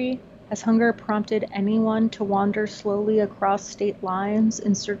hungry? Has hunger prompted anyone to wander slowly across state lines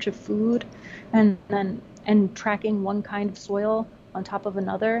in search of food and tracking one kind of soil on top of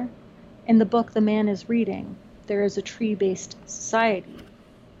another? In the book the man is reading, there is a tree-based society.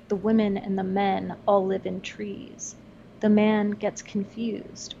 The women and the men all live in trees. The man gets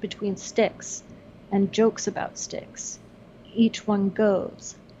confused between sticks and jokes about sticks. Each one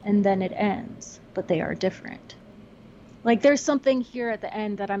goes, and then it ends, but they are different. Like, there's something here at the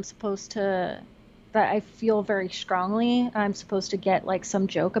end that that I feel very strongly I'm supposed to get, like, some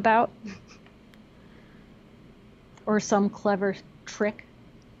joke about. Or some clever trick,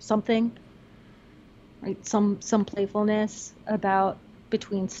 something. Right? Some playfulness about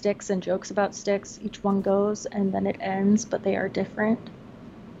between sticks and jokes about sticks. Each one goes and then it ends, but they are different.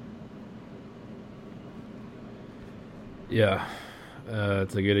 Yeah,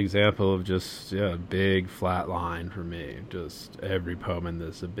 it's a good example of just big flat line for me. Just every poem in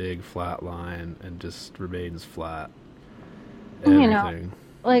this, a big flat line, and just remains flat. Everything.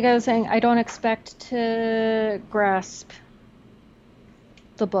 Like I was saying, I don't expect to grasp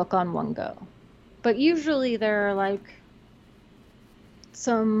the book on one go, but usually there are like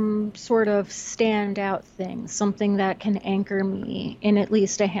some sort of standout thing, something that can anchor me in at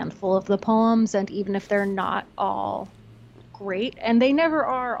least a handful of the poems, and even if they're not all great, and they never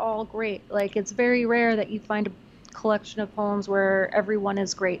are all great, like it's very rare that you find a collection of poems where everyone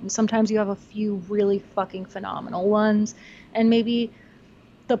is great, and sometimes you have a few really fucking phenomenal ones, and maybe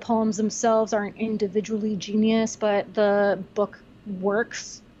the poems themselves aren't individually genius, but the book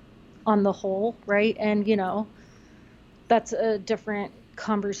works on the whole, right? And that's a different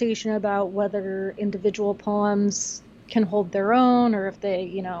conversation about whether individual poems can hold their own, or if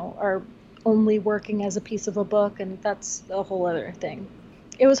they are only working as a piece of a book, and that's a whole other thing.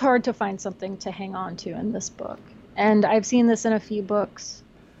 It was hard to find something to hang on to in this book. And I've seen this in a few books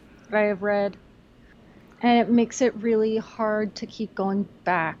that I have read, and it makes it really hard to keep going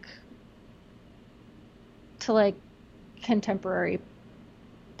back to like contemporary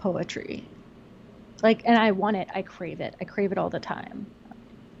poetry. Like, and I want it, I crave it all the time.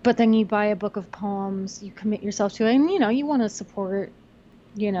 But then you buy a book of poems, you commit yourself to it, and you want to support,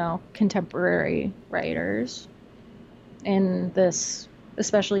 contemporary writers in this,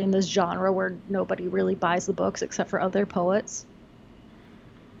 especially in this genre where nobody really buys the books except for other poets.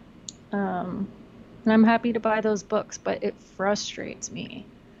 And I'm happy to buy those books, but it frustrates me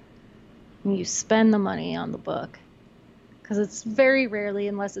when you spend the money on the book, because it's very rarely,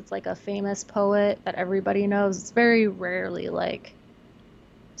 unless it's like a famous poet that everybody knows, it's very rarely like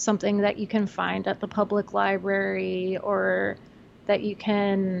something that you can find at the public library or that you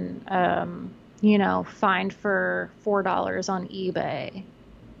can find for $4 on eBay,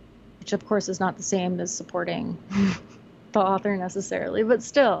 which of course is not the same as supporting the author necessarily, but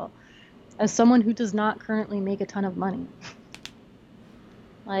still, as someone who does not currently make a ton of money,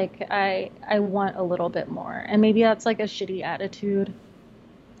 like I want a little bit more. And maybe that's like a shitty attitude.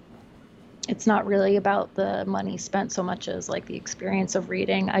 It's not really about the money spent so much as like the experience of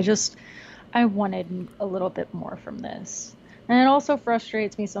reading. I wanted a little bit more from this. And it also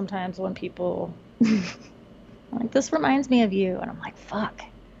frustrates me sometimes when people like, this reminds me of you, and I'm like, fuck,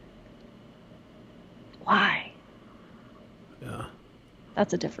 why? Yeah,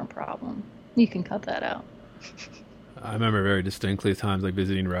 that's a different problem. You can cut that out. I remember very distinctly times like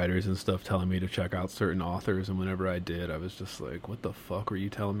visiting writers and stuff telling me to check out certain authors, and whenever I did, I was just like, what the fuck were you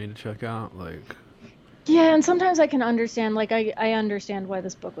telling me to check out? Like, yeah, and sometimes I can understand, like, I understand why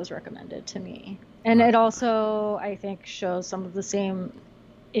this book was recommended to me. And it also, I think, shows some of the same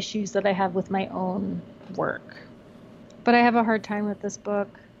issues that I have with my own work. But I have a hard time with this book.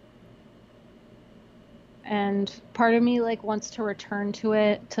 And part of me, like, wants to return to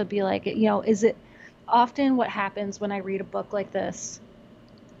it to be like, is it often what happens when I read a book like this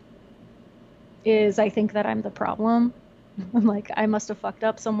is I think that I'm the problem. I'm like, I must have fucked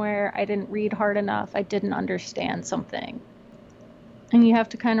up somewhere. I didn't read hard enough. I didn't understand something. And you have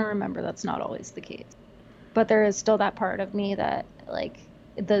to kind of remember that's not always the case. But there is still that part of me that, like,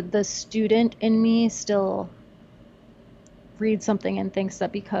 the student in me still reads something and thinks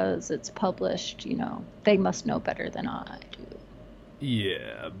that because it's published, they must know better than I do.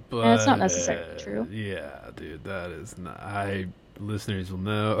 Yeah, but... And it's not necessarily true. Yeah, dude, that is not... Listeners will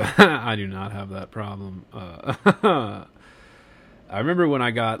know, I do not have that problem. I remember when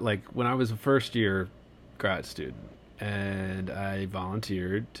I was a first year grad student, and I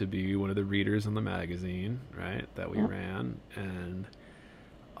volunteered to be one of the readers on the magazine, right, that we ran, and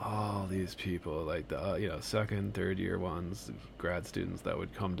all these people, like the second, third year ones, grad students that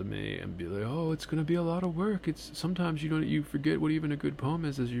would come to me and be like, oh, it's gonna be a lot of work. It's sometimes you forget what even a good poem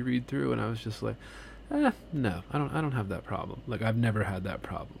is as you read through, and I was just like, no, I don't have that problem. Like, I've never had that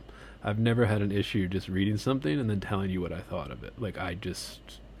problem. I've never had an issue just reading something and then telling you what I thought of it. Like,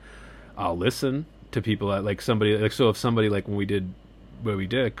 I'll listen to people like somebody, like, so if somebody, like when we did Moby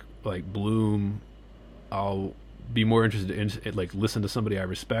Dick, like Bloom, I'll be more interested in, like, listen to somebody I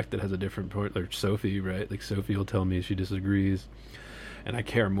respect that has a different point, like Sophie, right? Like, Sophie will tell me she disagrees, and I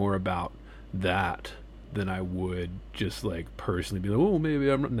care more about that than I would just, like, personally be like, oh, maybe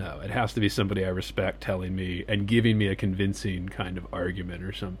I'm... No, it has to be somebody I respect telling me and giving me a convincing kind of argument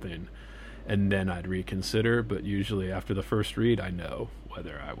or something, and then I'd reconsider. But usually after the first read, I know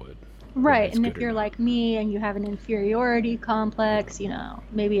whether I would. Right, and if you're like me and you have an inferiority complex,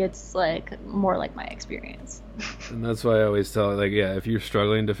 maybe it's, like, more like my experience. And that's why I always tell, like, yeah, if you're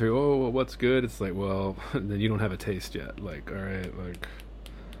struggling to figure, oh, well, what's good, it's like, well, then you don't have a taste yet. Like, all right, like...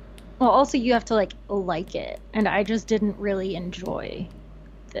 Well, also you have to like it, and I just didn't really enjoy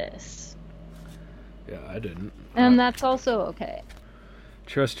this. Yeah, I didn't. And that's also okay.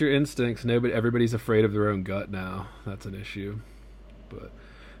 Trust your instincts. Everybody's afraid of their own gut now. That's an issue. But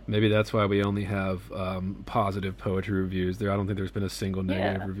maybe that's why we only have positive poetry reviews. I don't think there's been a single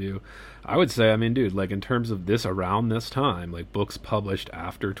negative review. I would say, I mean, dude, like, in terms of this, around this time, like, books published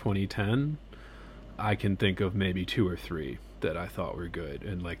after 2010, I can think of maybe 2 or 3 that I thought were good.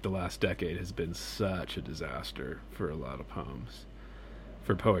 And, like, the last decade has been such a disaster for a lot of poems,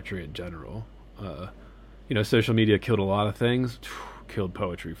 for poetry in general. Social media killed a lot of things. Killed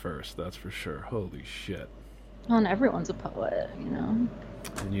poetry first, that's for sure. Holy shit. Well, and everyone's a poet, And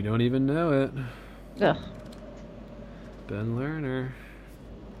you don't even know it. Ugh. Ben Lerner.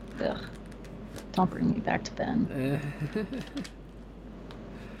 Ugh. Don't bring me back to Ben.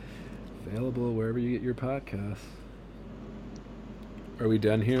 Available wherever you get your podcasts. Are we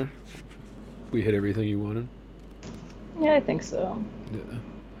done here? We hit everything you wanted? Yeah, I think so. Yeah.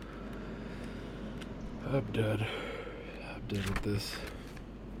 I'm done. I'm done with this.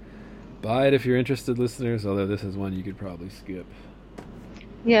 Buy it if you're interested, listeners, although this is one you could probably skip.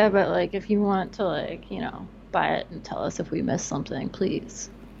 Yeah, but like if you want to buy it and tell us if we missed something, please.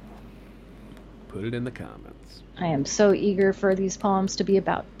 Put it in the comments. I am so eager for these poems to be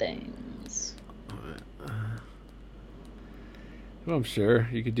about things. Alright. Well, I'm sure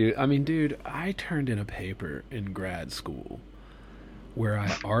you could do. I mean, dude, I turned in a paper in grad school where I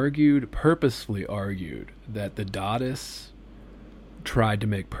purposefully argued, that the Dadists tried to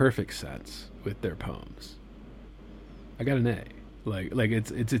make perfect sense with their poems. I got an A. Like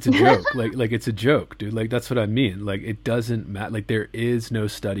it's a joke. like it's a joke, dude. Like that's what I mean. Like it doesn't matter. Like there is no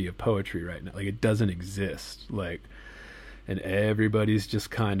study of poetry right now. Like it doesn't exist. Like, and everybody's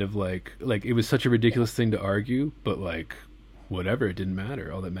just kind of like it was such a ridiculous thing to argue, but like whatever, it didn't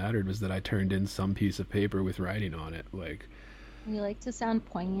matter. All that mattered was that I turned in some piece of paper with writing on it. Like, you like to sound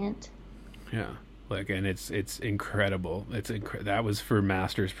poignant. yeah. Like, and it's incredible. That was for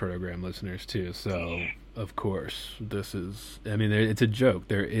master's program listeners too. So of course this is, I mean, it's a joke.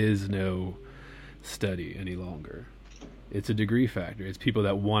 There is no study any longer. It's a degree factor. It's people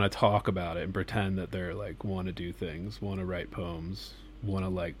that want to talk about it and pretend that they're like, want to do things, want to write poems, want to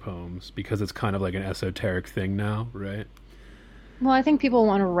like poems, because it's kind of like an esoteric thing now, right? Well, I think people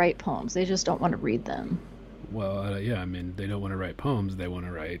want to write poems. They just don't want to read them. Well, yeah, I mean, they don't want to write poems. They want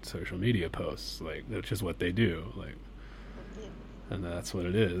to write social media posts. Like, that's just what they do. Like, and that's what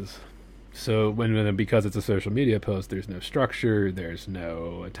it is. So because it's a social media post, there's no structure. There's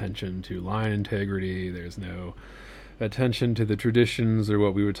no attention to line integrity. There's no attention to the traditions or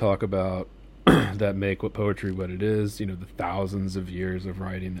what we would talk about that make what poetry what it is. You know, the thousands of years of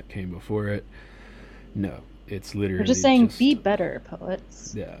writing that came before it. No, it's literally We're just saying, be better,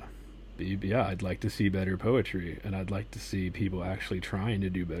 poets. Yeah. Yeah, I'd like to see better poetry, and I'd like to see people actually trying to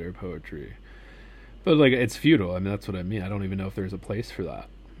do better poetry. But like, it's futile. I mean, that's what I mean. I don't even know if there's a place for that.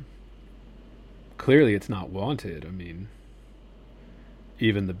 Clearly it's not wanted. I mean,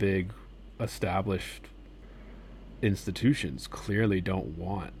 even the big established institutions clearly don't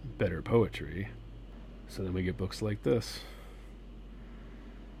want better poetry. So then we get books like this.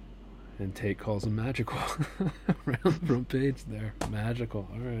 And Tate calls them magical. Around the front page there. Magical.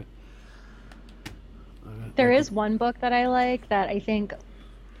 All right. There is one book that I like that I think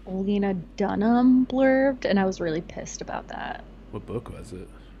Lena Dunham blurbed, and I was really pissed about that. What book was it?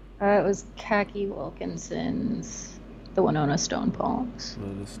 It was Khaki Wilkinson's The Winona Stone Poems.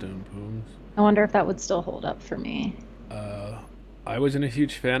 Winona Stone Poems. I wonder if that would still hold up for me. I wasn't a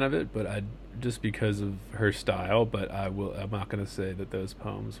huge fan of it, but just because of her style, but I'm not going to say that those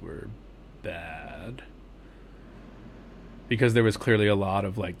poems were bad. Because there was clearly a lot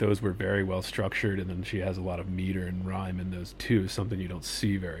of, like, those were very well structured, and then she has a lot of meter and rhyme in those too, something you don't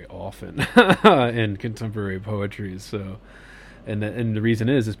see very often in contemporary poetry. So, and the reason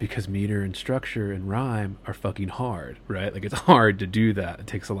is because meter and structure and rhyme are fucking hard, right? Like, it's hard to do that. It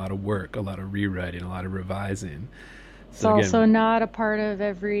takes a lot of work, a lot of rewriting, a lot of revising. It's also not a part of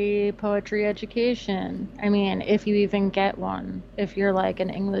every poetry education. I mean, if you even get one, if you're like an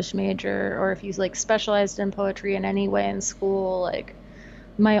English major, or if you like specialized in poetry in any way in school, like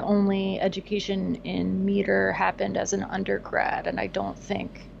my only education in meter happened as an undergrad, and I don't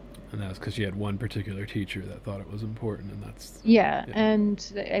think. And that was because you had one particular teacher that thought it was important, and that's... Yeah,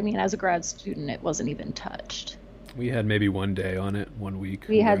 and I mean, as a grad student, it wasn't even touched. We had maybe one day on it, 1 week.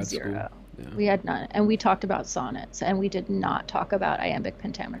 We had zero. School. Yeah. We had none, and we talked about sonnets, and we did not talk about iambic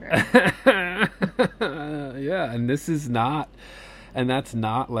pentameter. Yeah, and this is not, and that's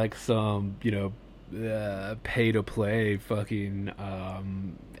not like some, pay to play fucking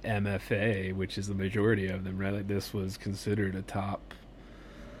MFA, which is the majority of them, right? Like, this was considered a top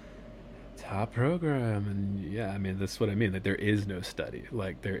program, and yeah, I mean, that's what I mean. Like, there is no study,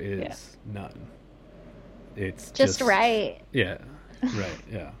 like there is none. It's just write. Yeah, right.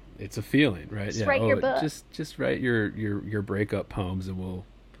 Yeah. It's a feeling, right? Just write your book. Just write your breakup poems, and we'll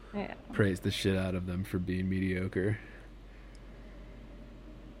praise the shit out of them for being mediocre.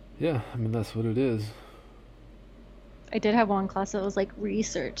 Yeah, I mean, that's what it is. I did have one class that was like,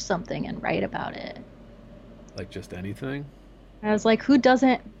 research something and write about it. Like, just anything? I was like,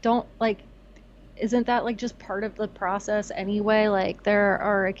 isn't that like just part of the process anyway? Like, there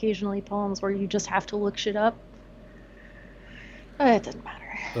are occasionally poems where you just have to look shit up. It didn't matter.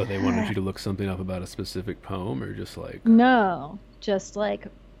 Oh, they wanted you to look something up about a specific poem, or just like... No, just like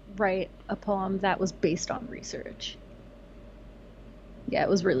write a poem that was based on research. Yeah, it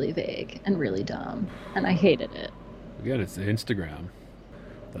was really vague and really dumb, and I hated it. Again, it's Instagram.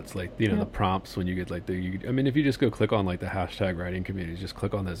 That's like, the Yep. prompts when you get like I mean, if you just go click on like the hashtag writing communities, just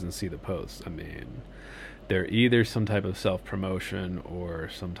click on this and see the posts. I mean, they're either some type of self-promotion or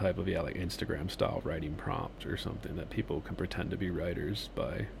some type of, like Instagram style writing prompt or something that people can pretend to be writers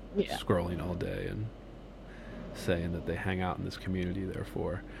by Yeah. scrolling all day and saying that they hang out in this community,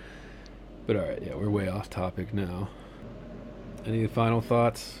 therefore. But all right, yeah, we're way off topic now. Any final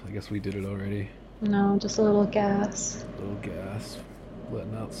thoughts? I guess we did it already. No, just a little gas. Little gas,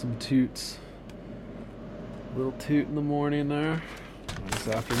 letting out some toots. Little toot in the morning there. This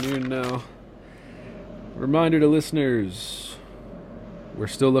afternoon now. Reminder to listeners, we're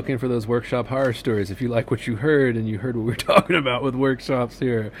still looking for those workshop horror stories. If you like what you heard and you heard what we're talking about with workshops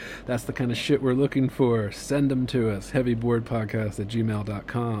here, that's the kind of shit we're looking for. Send them to us,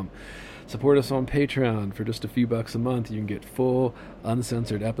 heavyboardpodcast@gmail.com. Support us on Patreon for just a few bucks a month. You can get full,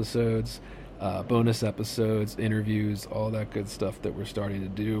 uncensored episodes, bonus episodes, interviews, all that good stuff that we're starting to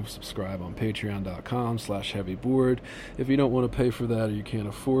do. Subscribe on patreon.com/heavyboard. If you don't want to pay for that or you can't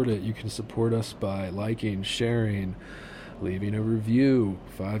afford it, you can support us by liking, sharing, leaving a review,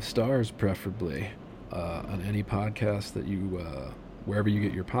 5 stars preferably, on any podcast that you, wherever you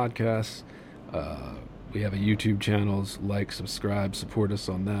get your podcasts. We have a YouTube channels. Like, subscribe, support us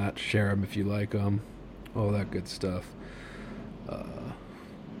on that. Share them if you like them. All that good stuff.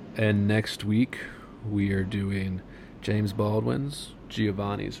 And next week, we are doing James Baldwin's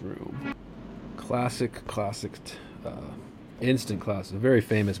Giovanni's Room. Classic, instant classic. A very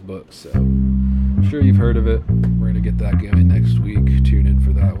famous book, so I'm sure you've heard of it. We're going to get that going next week. Tune in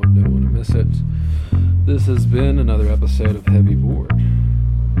for that one. Don't want to miss it. This has been another episode of Heavy Board.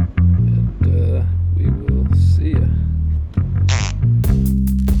 And we will see ya.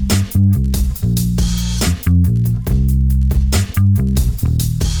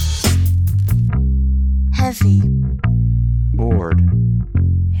 Heavy. Bored.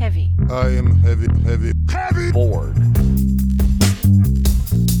 Heavy. I am heavy Bored.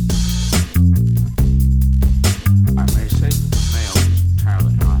 I may say that the male is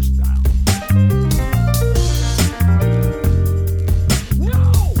entirely hostile.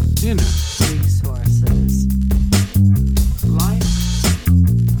 No! Dinner. Resources. Life,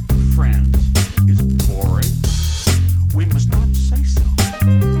 friends, is boring. We must not say so.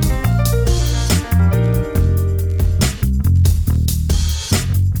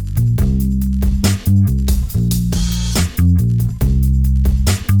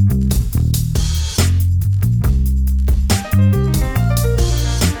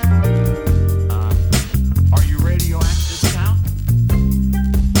 Are you radioactive now?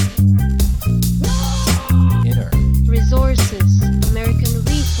 Inner. Resources, American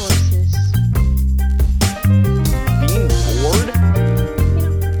resources. Being bored?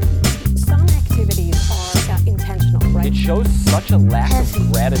 Some activities are intentional, right? It shows such a lack Heavy.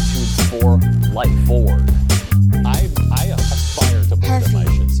 of gratitude for life. Bored. I aspire to boredom, I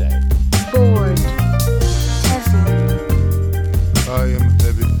Heavy. should say. Bored. Heavy. I am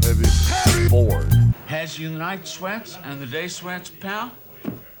heavy Bored. Has you the night sweats and the day sweats, pal?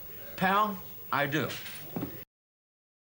 Pal, I do.